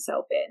finds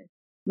themselves in.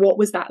 What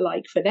was that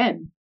like for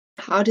them?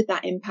 How did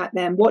that impact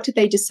them? What did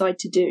they decide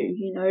to do?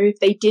 You know, if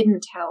they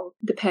didn't tell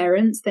the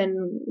parents, then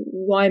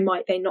why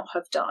might they not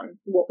have done?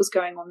 What was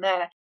going on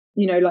there?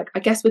 You know, like, I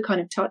guess we're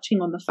kind of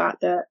touching on the fact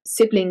that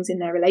siblings in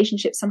their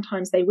relationships,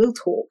 sometimes they will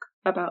talk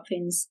about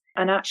things.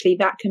 And actually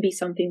that can be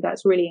something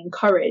that's really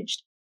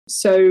encouraged.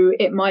 So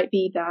it might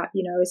be that,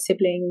 you know, a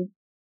sibling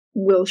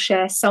will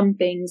share some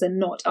things and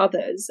not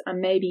others, and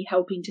maybe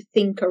helping to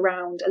think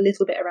around a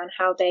little bit around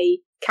how they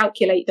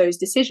calculate those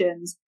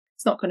decisions.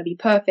 It's not going to be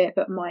perfect,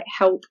 but might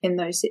help in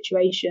those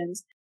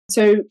situations.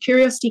 So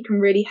curiosity can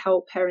really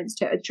help parents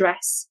to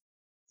address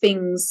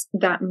things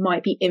that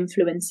might be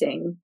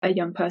influencing a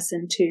young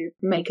person to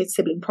make a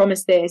sibling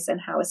promise this,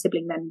 and how a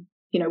sibling then,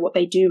 you know, what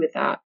they do with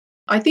that.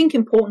 I think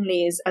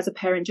importantly is, as a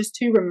parent, just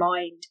to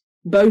remind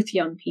both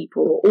young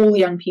people, all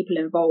young people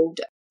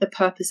involved, the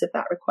purpose of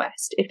that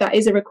request. If that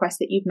is a request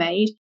that you've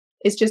made,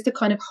 it's just to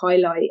kind of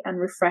highlight and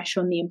refresh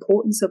on the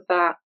importance of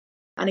that.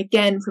 And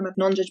again, from a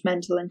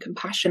non-judgmental and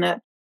compassionate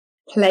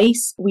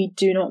place, we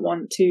do not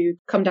want to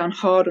come down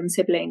hard on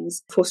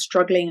siblings for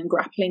struggling and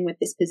grappling with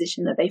this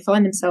position that they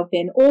find themselves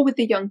in, or with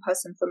the young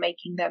person for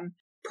making them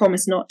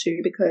promise not to,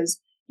 because,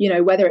 you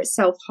know, whether it's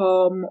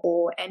self-harm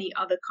or any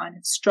other kind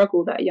of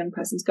struggle that a young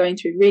person's going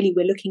through, really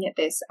we're looking at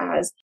this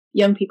as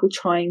young people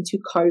trying to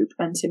cope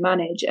and to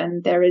manage.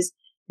 And there is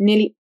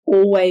nearly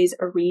always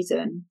a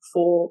reason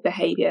for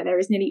behavior. There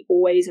is nearly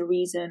always a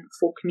reason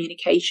for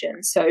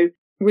communication. So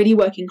really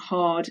working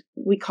hard.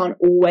 We can't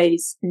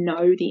always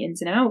know the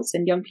ins and outs,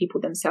 and young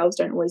people themselves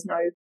don't always know.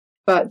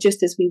 But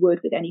just as we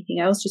would with anything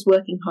else, just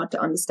working hard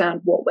to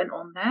understand what went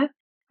on there.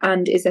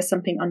 And is there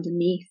something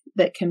underneath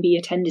that can be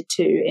attended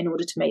to in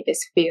order to make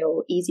this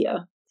feel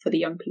easier for the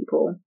young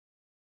people?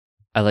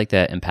 I like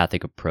that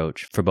empathic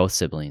approach for both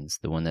siblings,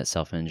 the one that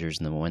self-injures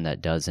and the one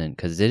that doesn't,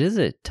 because it is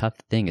a tough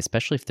thing,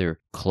 especially if they're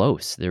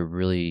close. They're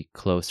really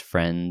close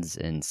friends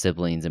and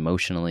siblings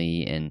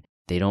emotionally, and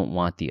they don't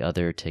want the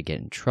other to get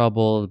in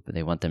trouble, but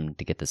they want them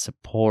to get the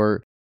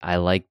support. I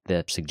like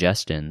the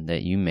suggestion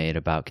that you made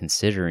about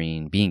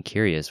considering being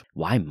curious.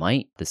 Why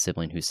might the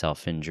sibling who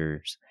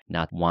self-injures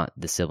not want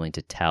the sibling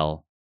to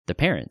tell the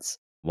parents?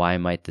 Why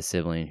might the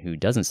sibling who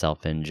doesn't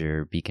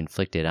self-injure be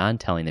conflicted on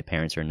telling the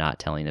parents or not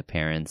telling the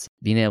parents?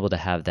 Being able to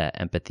have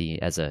that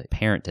empathy as a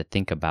parent to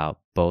think about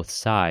both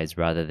sides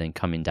rather than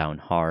coming down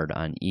hard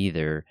on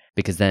either,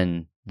 because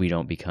then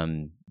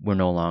we're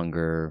no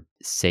longer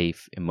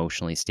safe,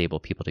 emotionally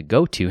stable people to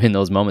go to in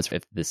those moments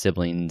if the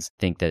siblings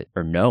think that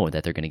or know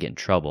that they're going to get in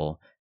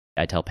trouble.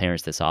 I tell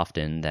parents this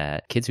often,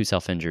 that kids who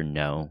self-injure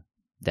know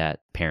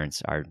that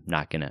parents are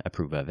not going to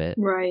approve of it.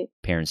 Right.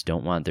 Parents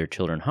don't want their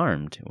children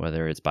harmed,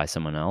 whether it's by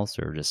someone else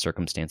or just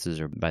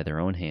circumstances or by their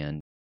own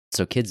hand.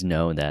 So kids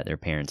know that their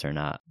parents are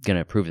not going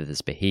to approve of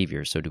this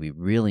behavior. So do we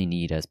really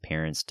need as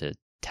parents to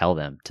tell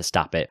them to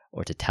stop it,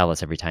 or to tell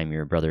us every time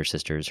your brother or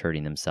sister is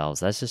hurting themselves?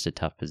 That's just a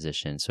tough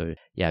position. So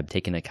yeah,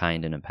 taking a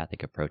kind and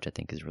empathic approach, I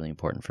think, is really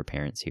important for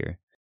parents here.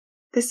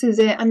 This is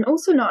it. And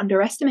also not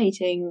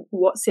underestimating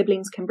what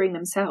siblings can bring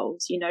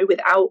themselves, you know,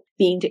 without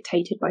being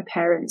dictated by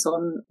parents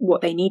on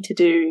what they need to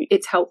do.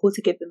 It's helpful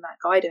to give them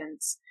that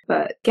guidance.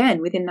 But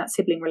again, within that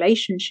sibling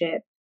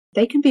relationship,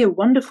 they can be a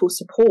wonderful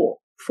support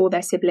for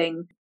their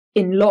sibling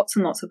in lots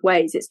and lots of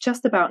ways. It's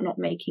just about not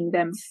making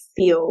them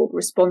feel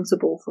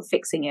responsible for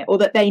fixing it, or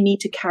that they need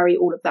to carry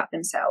all of that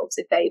themselves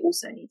if they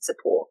also need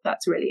support.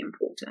 That's really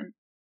important.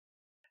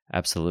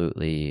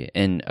 Absolutely.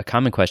 And a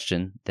common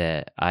question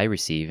that I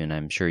receive, and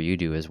I'm sure you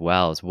do as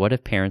well, is what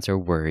if parents are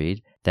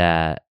worried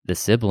that the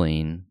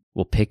sibling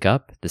will pick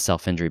up the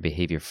self-injury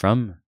behavior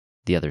from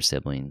the other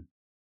sibling?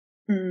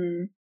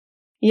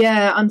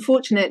 Yeah,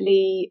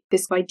 unfortunately,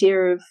 this idea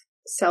of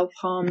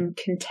self-harm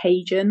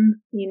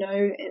contagion, you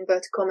know,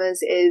 inverted commas,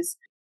 is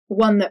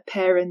one that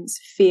parents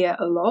fear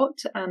a lot.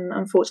 And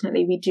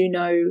unfortunately, we do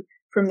know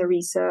from the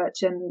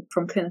research and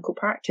from clinical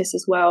practice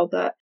as well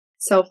that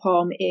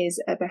self-harm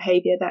is a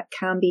behavior that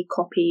can be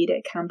copied,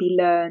 it can be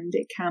learned,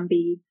 it can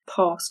be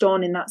passed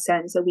on in that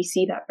sense. So we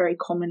see that very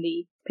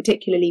commonly,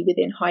 particularly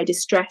within high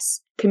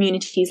distress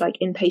communities like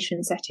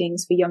inpatient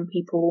settings for young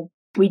people.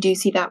 We do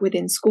see that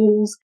within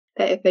schools.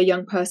 that if a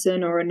young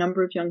person or a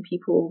number of young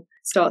people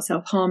start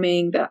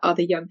self-harming, that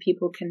other young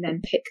people can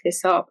then pick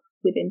this up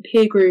within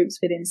peer groups,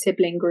 within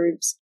sibling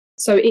groups.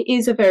 So it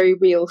is a very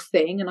real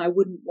thing, and I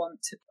wouldn't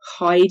want to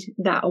hide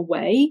that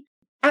away.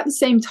 At the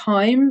same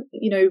time,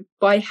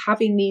 by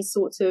having these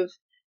sorts of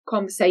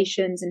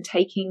conversations and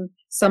taking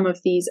some of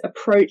these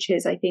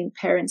approaches, I think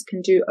parents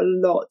can do a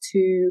lot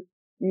to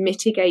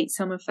mitigate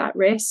some of that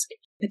risk,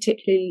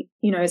 particularly,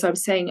 as I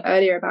was saying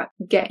earlier about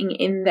getting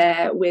in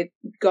there with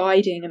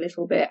guiding a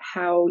little bit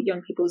how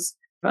young people's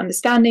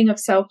understanding of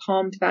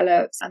self-harm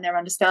develops and their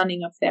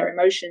understanding of their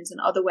emotions and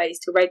other ways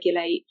to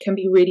regulate can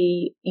be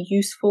really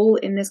useful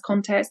in this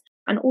context.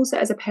 And also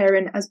as a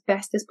parent, as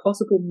best as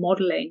possible,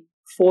 modeling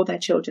for their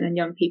children and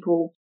young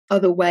people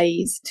other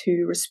ways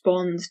to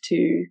respond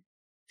to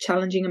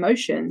challenging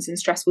emotions and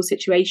stressful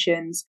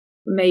situations.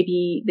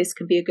 Maybe this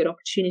can be a good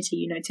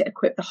opportunity, to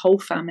equip the whole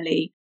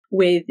family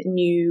with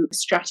new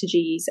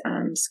strategies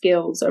and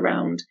skills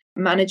around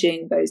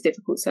managing those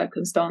difficult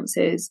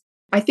circumstances.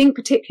 I think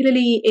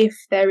particularly if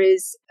there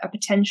is a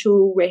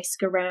potential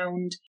risk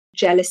around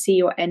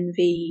jealousy or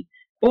envy,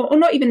 or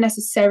not even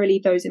necessarily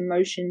those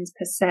emotions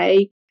per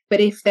se, but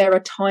if there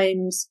are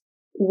times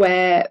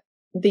where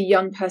the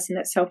young person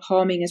that's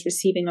self-harming is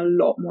receiving a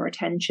lot more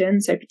attention,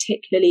 so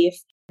particularly if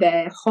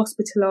they're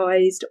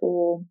hospitalized,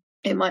 or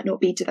it might not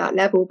be to that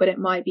level, but it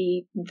might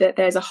be that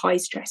there's a high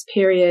stress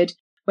period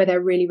where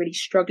they're really, really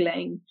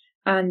struggling,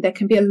 and there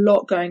can be a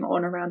lot going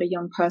on around a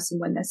young person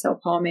when they're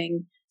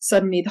self-harming.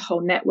 Suddenly the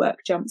whole network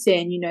jumps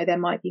in. There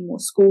might be more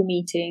school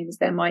meetings,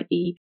 there might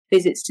be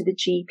visits to the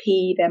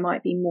GP, there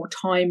might be more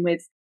time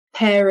with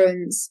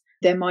parents,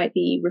 there might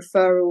be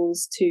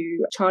referrals to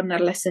child and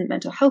adolescent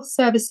mental health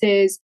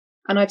services.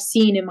 And I've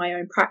seen in my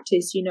own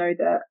practice,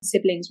 that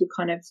siblings will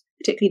kind of,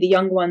 particularly the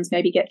young ones,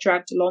 maybe get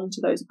dragged along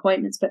to those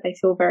appointments, but they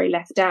feel very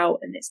left out,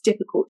 and it's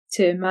difficult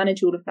to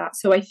manage all of that.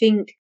 So I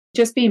think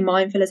just being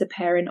mindful as a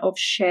parent of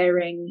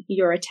sharing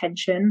your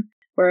attention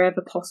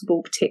wherever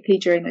possible, particularly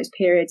during those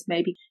periods,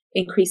 maybe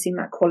increasing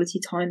that quality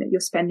time that you're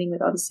spending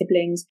with other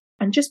siblings,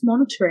 and just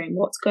monitoring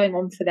what's going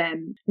on for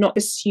them, not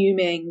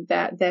assuming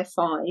that they're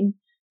fine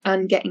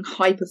and getting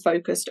hyper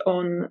focused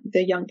on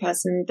the young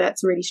person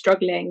that's really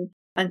struggling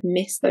and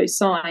miss those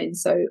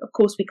signs. So of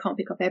course we can't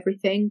pick up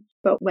everything,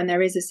 but when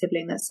there is a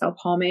sibling that's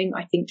self-harming,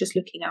 I think just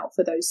looking out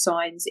for those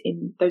signs,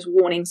 in those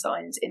warning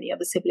signs in the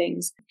other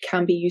siblings,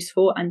 can be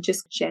useful, and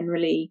just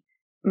generally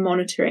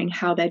monitoring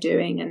how they're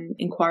doing and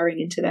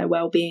inquiring into their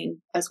well-being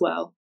as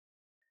well.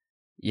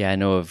 Yeah, I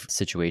know of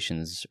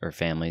situations or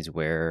families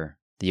where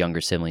the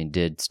younger sibling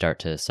did start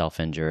to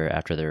self-injure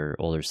after their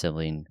older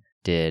sibling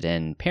did.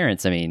 And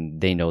parents,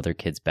 they know their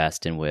kids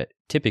best and what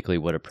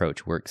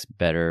approach works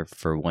better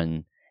for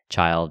one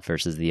child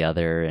versus the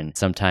other. And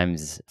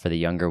sometimes for the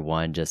younger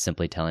one, just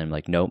simply telling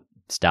them nope,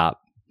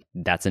 stop.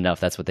 That's enough.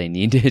 That's what they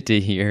need to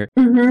hear,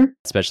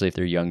 especially if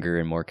they're younger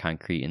and more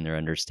concrete in their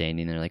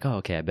understanding. They're like, oh,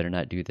 okay, I better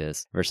not do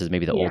this. Versus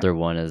maybe the older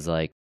one is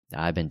like,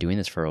 I've been doing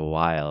this for a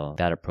while.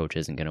 That approach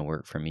isn't going to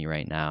work for me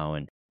right now.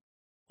 And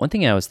one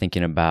thing I was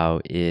thinking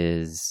about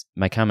is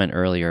my comment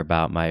earlier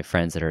about my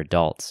friends that are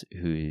adults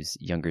whose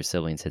younger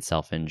siblings had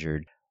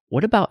self-injured.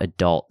 What about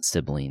adult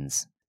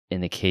siblings? In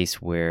the case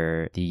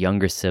where the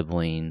younger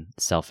sibling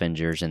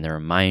self-injures and they're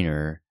a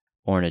minor,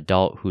 or an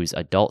adult whose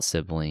adult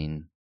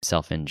sibling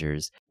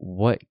self-injures,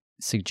 what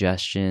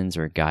suggestions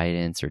or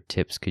guidance or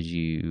tips could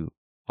you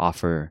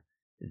offer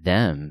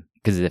them?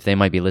 Because if they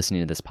might be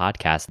listening to this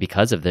podcast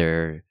because of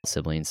their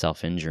sibling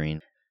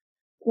self-injuring.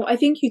 Well, I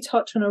think you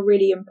touch on a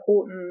really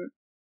important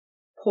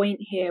point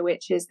here,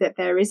 which is that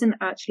there isn't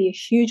actually a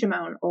huge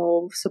amount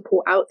of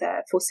support out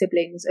there for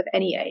siblings of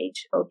any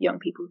age of young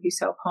people who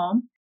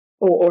self-harm,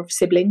 or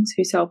siblings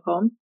who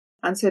self-harm.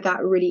 And so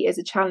that really is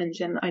a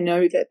challenge. And I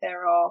know that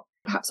there are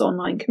perhaps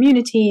online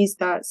communities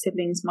that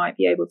siblings might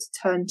be able to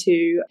turn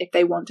to if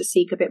they want to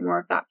seek a bit more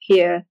of that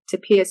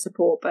peer-to-peer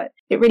support. But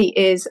it really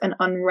is an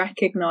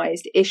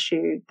unrecognized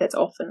issue that's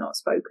often not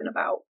spoken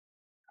about.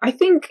 I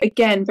think,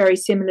 again, very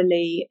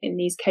similarly in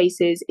these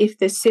cases, if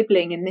the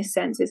sibling in this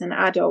sense is an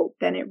adult,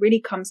 then it really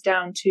comes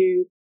down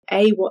to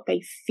what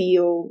they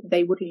feel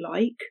they would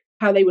like,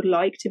 how they would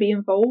like to be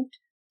involved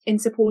in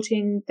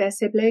supporting their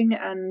sibling,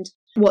 and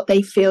what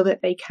they feel that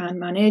they can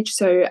manage.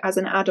 So as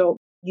an adult,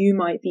 you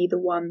might be the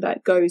one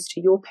that goes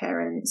to your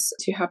parents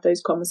to have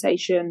those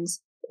conversations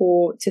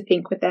or to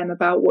think with them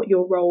about what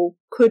your role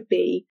could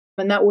be.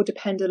 And that will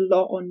depend a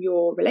lot on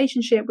your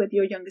relationship with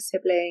your younger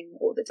sibling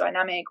or the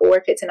dynamic, or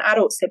if it's an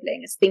adult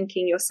sibling, is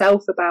thinking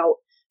yourself about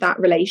that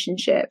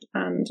relationship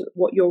and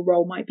what your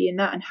role might be in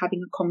that, and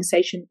having a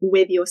conversation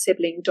with your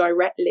sibling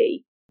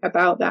directly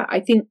about that.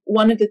 I think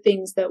one of the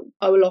things that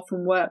I will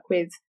often work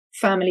with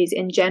families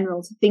in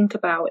general to think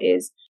about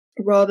is,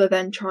 rather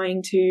than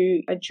trying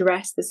to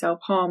address the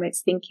self-harm,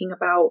 it's thinking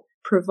about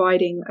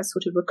providing a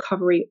sort of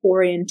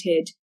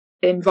recovery-oriented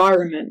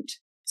environment.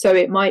 So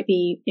it might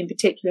be, in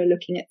particular,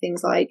 looking at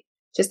things like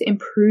just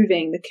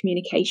improving the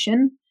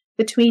communication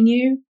between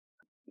you.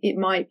 It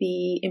might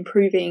be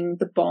improving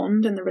the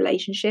bond and the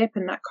relationship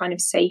and that kind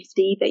of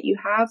safety that you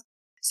have.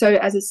 So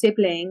as a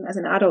sibling, as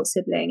an adult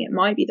sibling, it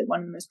might be that one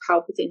of the most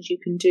powerful things you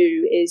can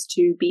do is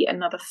to be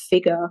another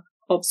figure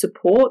of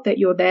support that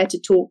you're there to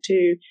talk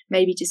to,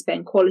 maybe to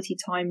spend quality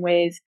time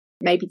with,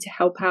 maybe to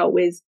help out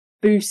with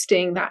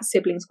boosting that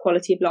sibling's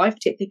quality of life,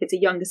 particularly if it's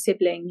a younger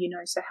sibling,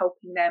 so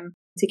helping them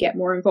to get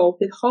more involved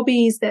with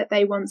hobbies that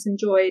they once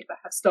enjoyed but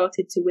have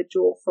started to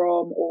withdraw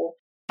from, or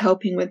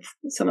helping with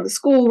some of the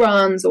school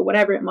runs or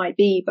whatever it might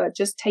be, but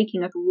just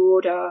taking a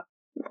broader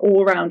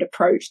all-round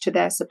approach to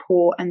their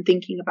support and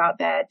thinking about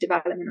their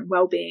development and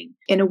well-being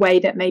in a way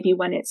that maybe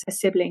when it's a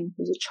sibling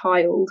who's a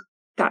child,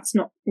 that's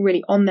not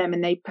really on them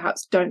and they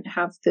perhaps don't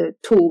have the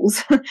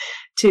tools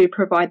to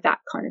provide that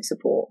kind of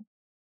support.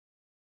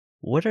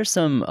 What are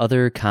some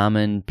other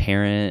common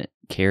parent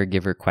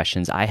caregiver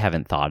questions I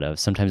haven't thought of?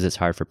 Sometimes it's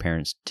hard for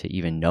parents to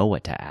even know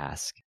what to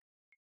ask.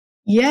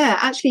 Yeah,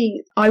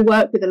 actually, I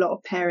work with a lot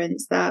of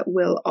parents that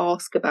will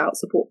ask about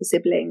support for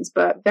siblings,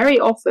 but very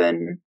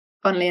often,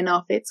 funnily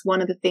enough, it's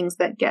one of the things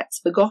that gets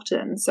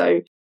forgotten.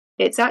 So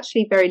it's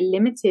actually very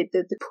limited.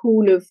 The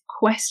pool of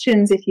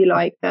questions, if you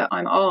like, that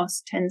I'm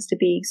asked tends to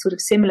be sort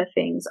of similar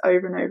things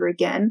over and over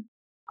again.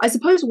 I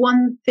suppose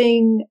one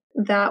thing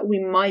that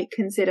we might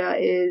consider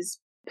is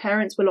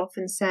parents will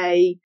often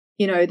say,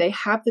 they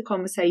have the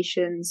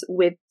conversations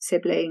with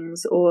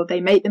siblings or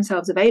they make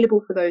themselves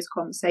available for those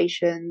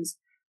conversations,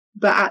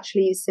 but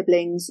actually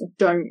siblings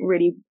don't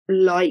really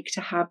like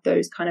to have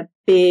those kind of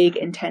big,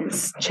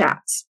 intense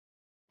chats,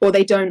 or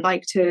they don't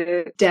like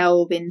to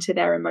delve into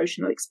their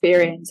emotional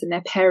experience, and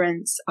their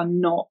parents are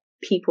not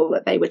people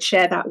that they would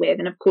share that with.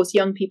 And of course,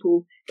 young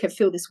people can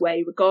feel this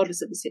way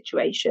regardless of the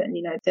situation,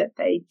 that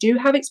they do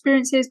have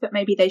experiences, but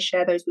maybe they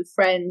share those with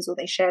friends or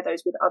they share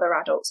those with other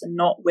adults and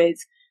not with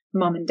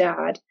mum and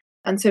dad.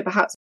 And so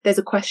perhaps there's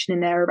a question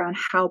in there around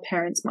how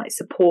parents might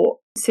support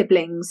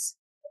siblings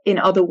in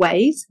other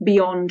ways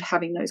beyond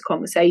having those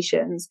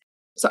conversations.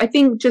 So I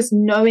think just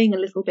knowing a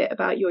little bit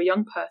about your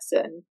young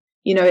person,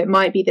 it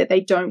might be that they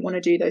don't want to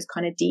do those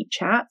kind of deep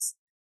chats,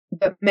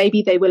 but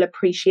maybe they will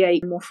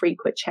appreciate more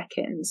frequent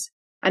check-ins.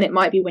 And it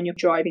might be when you're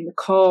driving the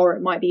car, or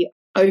it might be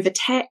over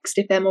text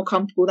if they're more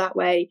comfortable that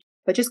way,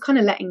 but just kind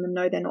of letting them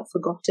know they're not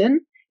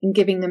forgotten and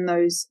giving them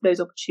those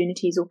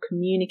opportunities, or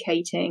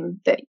communicating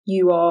that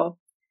you are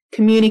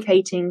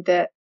communicating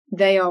that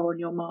they are on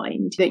your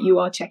mind, that you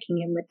are checking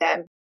in with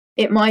them.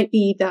 It might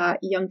be that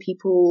young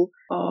people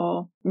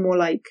are more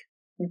like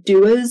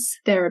doers.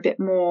 They're a bit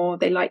more,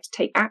 they like to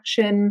take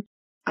action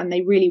and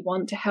they really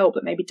want to help,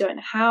 but maybe don't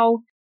know how.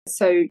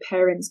 So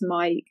parents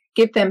might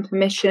give them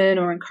permission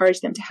or encourage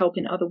them to help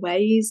in other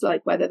ways,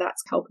 like whether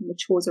that's helping with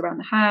chores around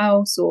the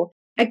house, or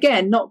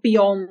again, not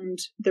beyond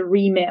the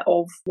remit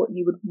of what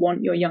you would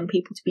want your young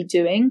people to be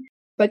doing,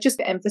 but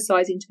just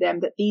emphasizing to them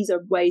that these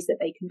are ways that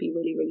they can be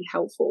really, really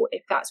helpful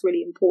if that's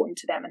really important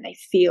to them and they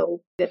feel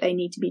that they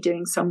need to be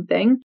doing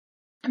something.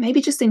 And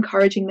maybe just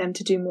encouraging them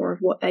to do more of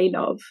what they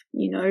love,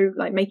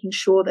 like making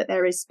sure that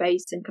there is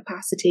space and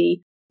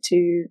capacity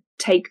to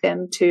take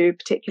them to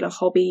particular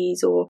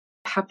hobbies or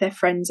have their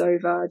friends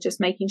over,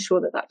 just making sure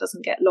that that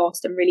doesn't get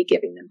lost and really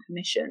giving them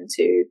permission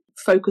to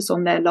focus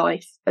on their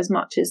life as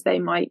much as they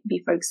might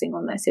be focusing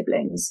on their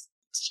siblings'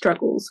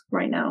 struggles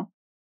right now.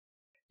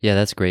 Yeah,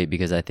 that's great,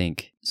 because I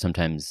think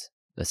sometimes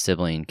a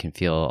sibling can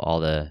feel all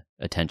the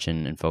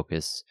attention and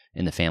focus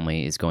in the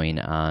family is going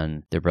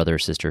on their brother or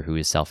sister who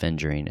is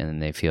self-injuring, and then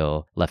they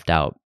feel left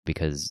out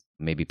because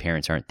maybe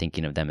parents aren't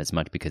thinking of them as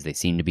much because they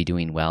seem to be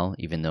doing well,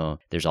 even though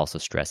there's also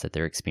stress that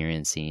they're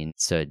experiencing.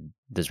 So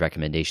those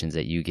recommendations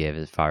that you give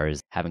as far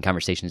as having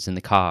conversations in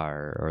the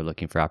car or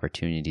looking for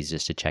opportunities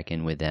just to check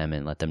in with them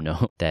and let them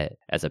know that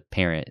as a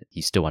parent,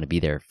 you still want to be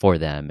there for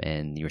them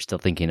and you're still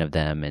thinking of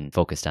them and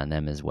focused on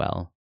them as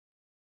well.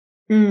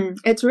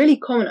 It's really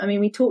common. I mean,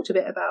 we talked a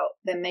bit about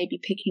them maybe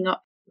picking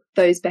up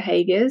those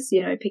behaviors,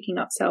 picking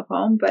up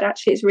self-harm, but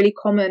actually it's really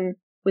common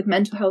with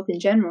mental health in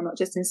general, not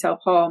just in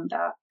self-harm,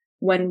 that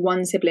when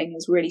one sibling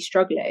is really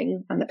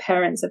struggling and the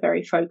parents are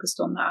very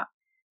focused on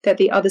that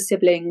the other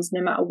siblings,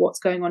 no matter what's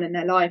going on in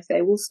their life,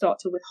 they will start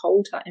to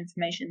withhold that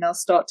information. They'll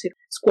start to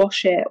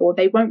squash it, or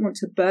they won't want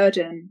to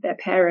burden their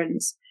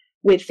parents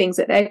with things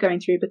that they're going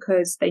through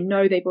because they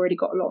know they've already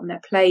got a lot on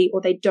their plate, or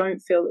they don't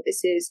feel that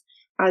this is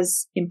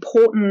as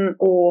important,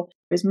 or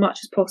as much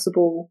as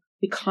possible,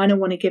 we kind of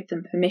want to give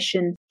them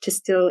permission to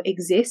still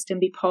exist and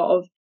be part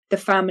of the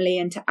family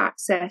and to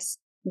access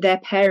their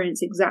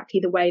parents exactly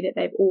the way that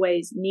they've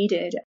always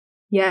needed.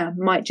 Yeah,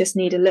 might just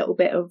need a little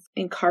bit of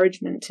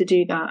encouragement to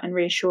do that and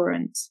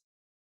reassurance.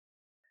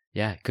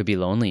 Yeah, it could be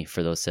lonely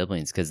for those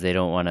siblings because they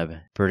don't want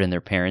to burden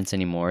their parents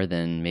anymore.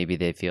 Then maybe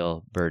they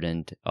feel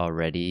burdened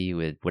already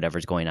with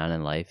whatever's going on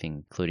in life,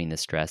 including the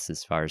stress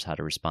as far as how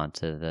to respond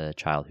to the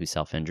child who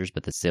self-injures.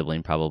 But the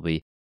sibling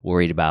probably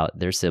worried about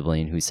their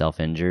sibling who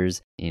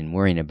self-injures and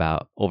worrying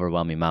about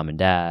overwhelming mom and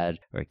dad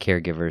or a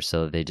caregiver.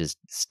 So they just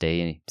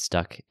stay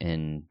stuck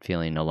in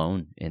feeling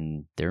alone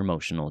in their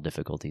emotional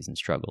difficulties and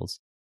struggles.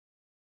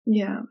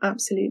 Yeah,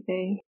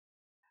 absolutely.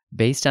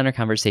 Based on our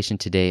conversation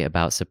today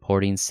about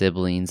supporting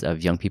siblings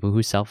of young people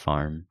who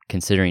self-harm,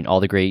 considering all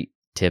the great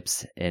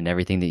tips and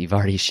everything that you've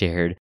already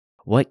shared,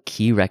 What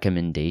key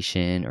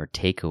recommendation or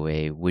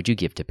takeaway would you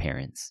give to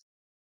parents?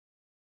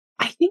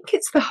 I think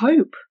it's the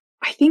hope.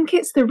 I think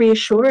it's the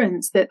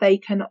reassurance that they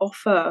can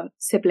offer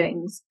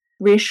siblings,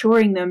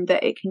 reassuring them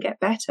that it can get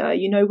better.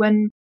 You know,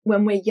 when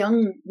we're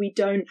young, we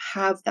don't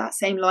have that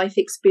same life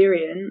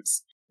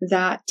experience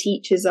that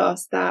teaches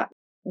us that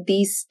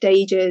these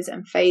stages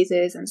and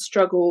phases and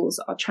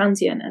struggles are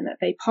transient and that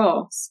they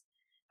pass.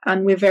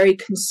 And we're very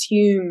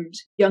consumed.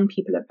 Young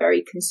people are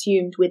very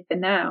consumed with the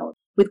now,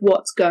 with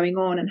what's going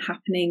on and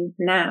happening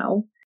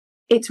now.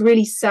 It's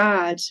really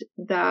sad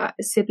that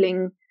a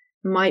sibling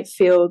might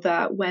feel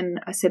that when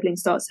a sibling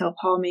starts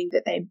self-harming,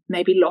 that they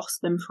maybe lost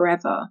them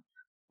forever,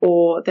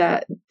 or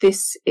that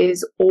this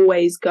is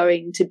always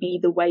going to be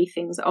the way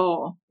things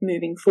are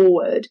moving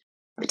forward,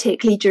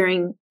 particularly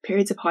during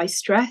periods of high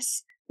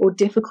stress or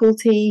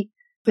difficulty,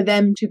 for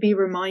them to be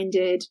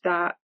reminded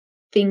that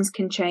things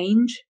can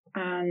change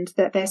and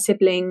that their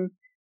sibling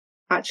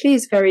actually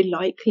is very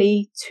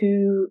likely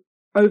to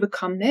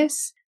overcome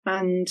this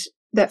and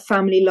that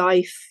family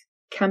life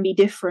can be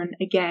different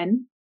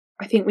again.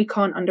 I think we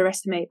can't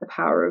underestimate the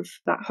power of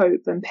that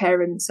hope, and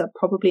parents are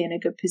probably in a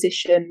good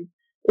position,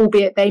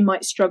 albeit they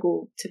might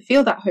struggle to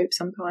feel that hope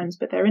sometimes,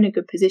 but they're in a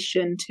good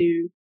position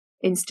to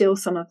instill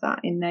some of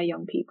that in their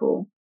young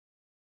people.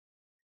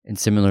 And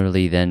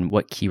similarly, then,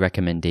 what key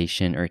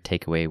recommendation or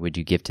takeaway would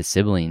you give to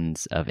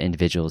siblings of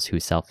individuals who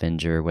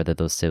self-injure, whether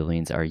those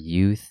siblings are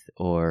youth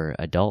or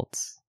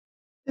adults?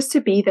 Just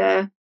to be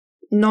there,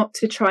 not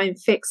to try and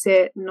fix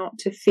it, not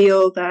to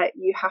feel that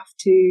you have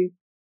to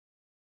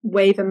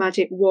wave a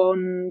magic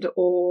wand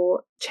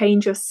or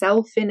change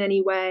yourself in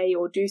any way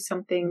or do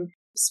something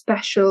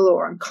special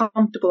or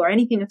uncomfortable or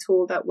anything at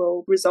all that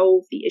will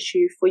resolve the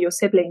issue for your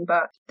sibling,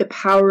 but the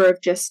power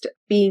of just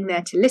being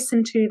there to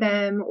listen to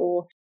them,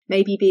 or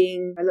maybe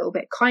being a little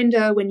bit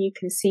kinder when you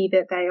can see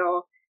that they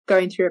are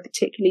going through a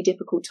particularly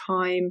difficult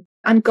time,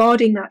 and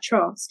guarding that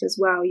trust as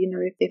well. You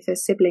know, if a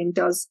sibling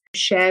does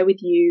share with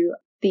you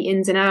the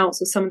ins and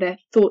outs of some of their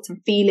thoughts and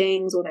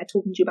feelings, or they're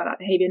talking to you about that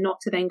behavior, not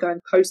to then go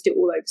and post it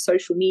all over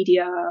social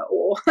media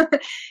or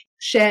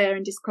share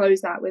and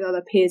disclose that with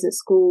other peers at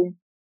school.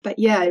 But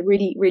yeah,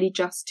 really, really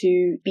just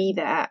to be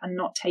there and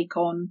not take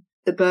on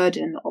the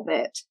burden of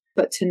it,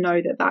 but to know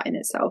that that in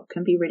itself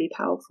can be really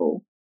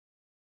powerful.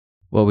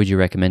 What would you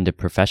recommend to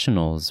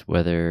professionals,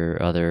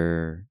 whether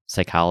other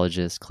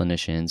psychologists,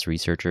 clinicians,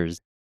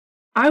 researchers?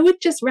 I would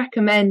just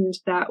recommend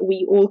that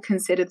we all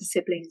consider the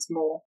siblings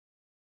more.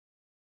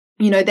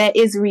 You know, there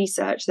is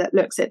research that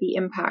looks at the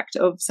impact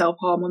of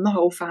self-harm on the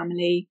whole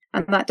family,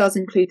 and that does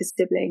include the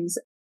siblings.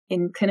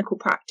 In clinical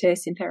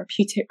practice, in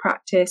therapeutic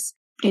practice,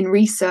 in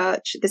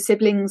research, the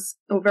siblings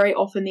are very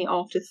often the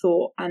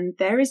afterthought, and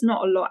there is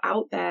not a lot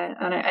out there.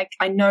 And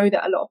I know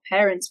that a lot of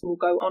parents will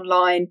go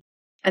online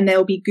and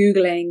they'll be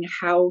Googling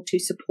how to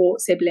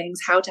support siblings,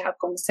 how to have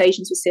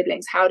conversations with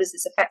siblings, how does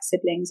this affect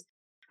siblings?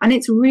 And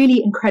it's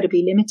really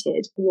incredibly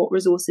limited what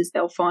resources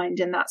they'll find.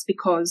 And that's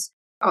because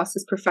us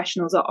as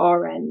professionals at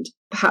our end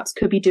perhaps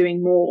could be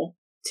doing more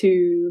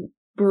to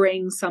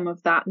bring some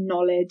of that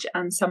knowledge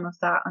and some of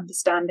that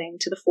understanding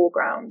to the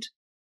foreground.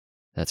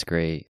 That's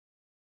great.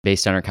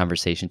 Based on our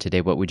conversation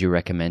today, what would you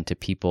recommend to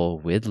people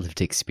with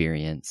lived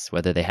experience,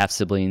 whether they have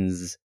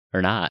siblings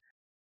or not?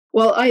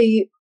 Well,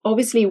 I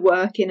obviously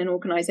work in an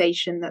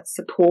organization that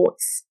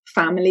supports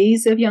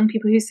families of young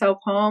people who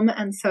self-harm.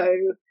 And so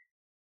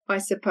I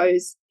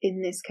suppose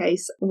in this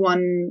case,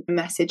 one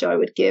message I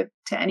would give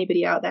to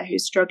anybody out there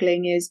who's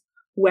struggling is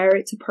where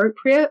it's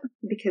appropriate,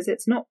 because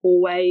it's not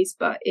always,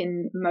 but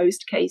in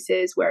most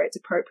cases where it's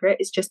appropriate,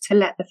 is just to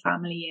let the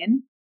family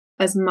in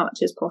as much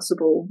as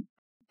possible.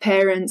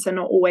 Parents are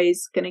not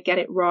always going to get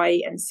it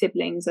right, and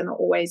siblings are not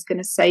always going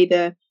to say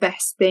the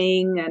best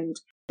thing. And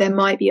there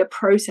might be a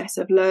process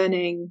of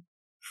learning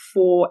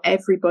for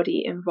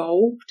everybody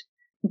involved.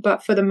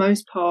 But for the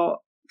most part,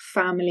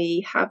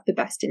 family have the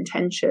best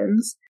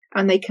intentions,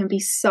 and they can be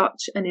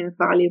such an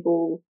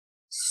invaluable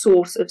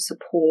source of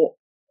support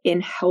in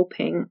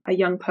helping a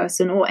young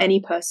person or any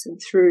person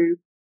through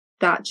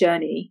that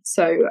journey.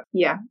 So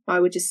yeah, I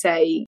would just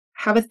say,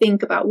 have a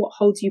think about what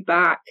holds you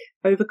back,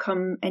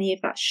 overcome any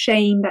of that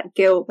shame, that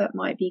guilt that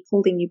might be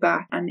holding you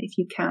back. And if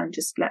you can,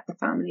 just let the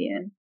family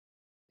in.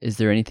 Is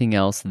there anything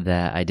else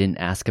that I didn't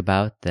ask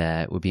about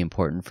that would be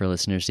important for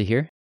listeners to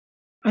hear?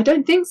 I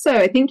don't think so.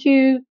 I think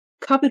you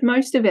covered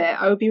most of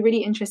it. I would be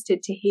really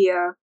interested to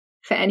hear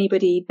for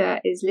anybody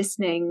that is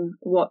listening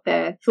what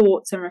their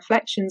thoughts and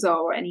reflections are,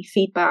 or any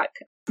feedback,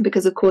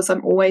 because of course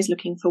I'm always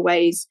looking for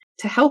ways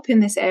to help in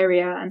this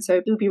area. And so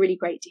it would be really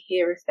great to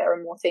hear if there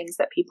are more things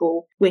that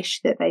people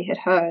wish that they had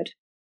heard.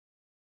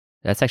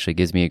 That actually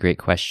gives me a great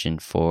question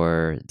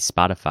for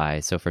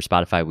Spotify. So for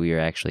Spotify, we are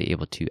actually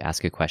able to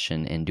ask a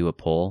question and do a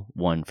poll,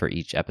 one for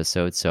each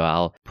episode. So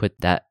I'll put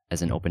that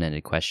as an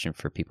open-ended question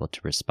for people to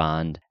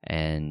respond,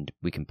 and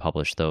we can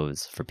publish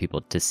those for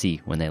people to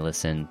see when they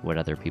listen what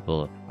other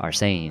people are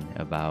saying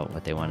about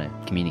what they want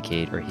to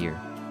communicate or hear.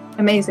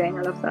 Amazing.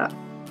 I love that.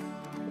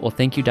 Well,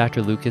 thank you,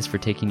 Dr. Lucas, for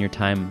taking your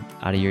time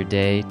out of your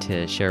day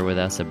to share with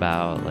us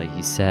about, like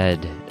you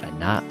said, a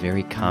not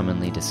very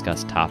commonly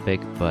discussed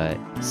topic, but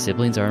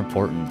siblings are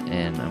important,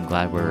 and I'm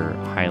glad we're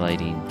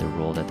highlighting the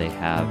role that they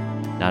have,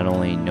 not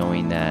only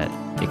knowing that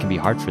it can be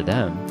hard for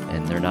them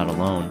and they're not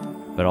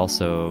alone, but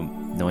also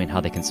knowing how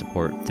they can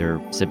support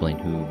their sibling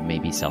who may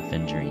be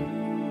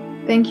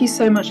self-injuring. Thank you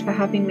so much for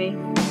having me.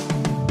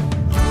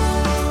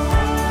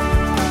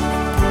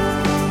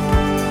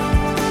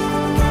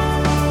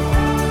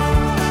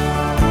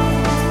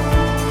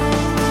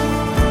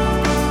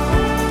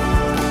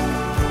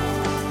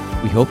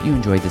 We hope you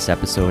enjoyed this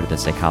episode of the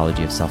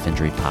Psychology of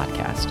Self-Injury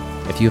podcast.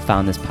 If you have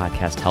found this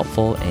podcast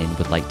helpful and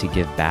would like to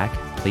give back,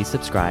 please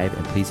subscribe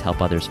and please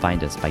help others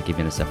find us by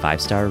giving us a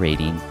 5-star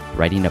rating,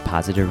 writing a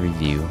positive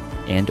review,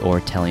 and or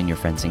telling your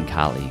friends and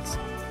colleagues.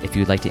 If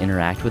you'd like to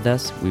interact with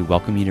us, we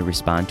welcome you to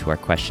respond to our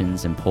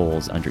questions and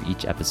polls under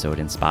each episode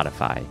in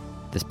Spotify.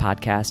 This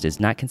podcast is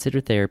not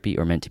considered therapy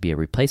or meant to be a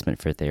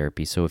replacement for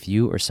therapy, so if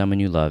you or someone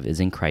you love is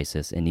in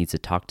crisis and needs to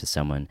talk to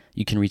someone,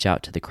 you can reach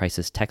out to the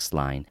Crisis Text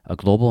Line, a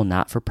global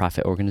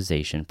not-for-profit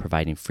organization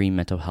providing free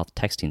mental health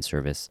texting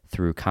service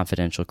through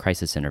confidential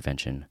crisis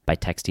intervention by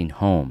texting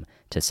HOME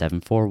to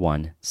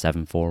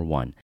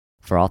 741-741.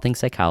 For all things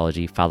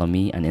psychology, follow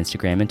me on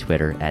Instagram and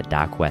Twitter at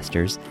Doc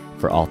Westers.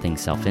 For all things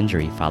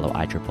self-injury, follow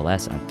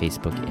ISSS on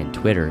Facebook and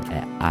Twitter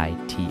at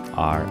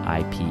ITRIPLES.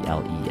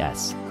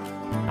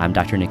 I'm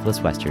Dr. Nicholas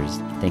Westers.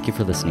 Thank you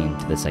for listening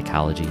to the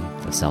Psychology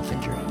of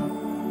Self-Injury.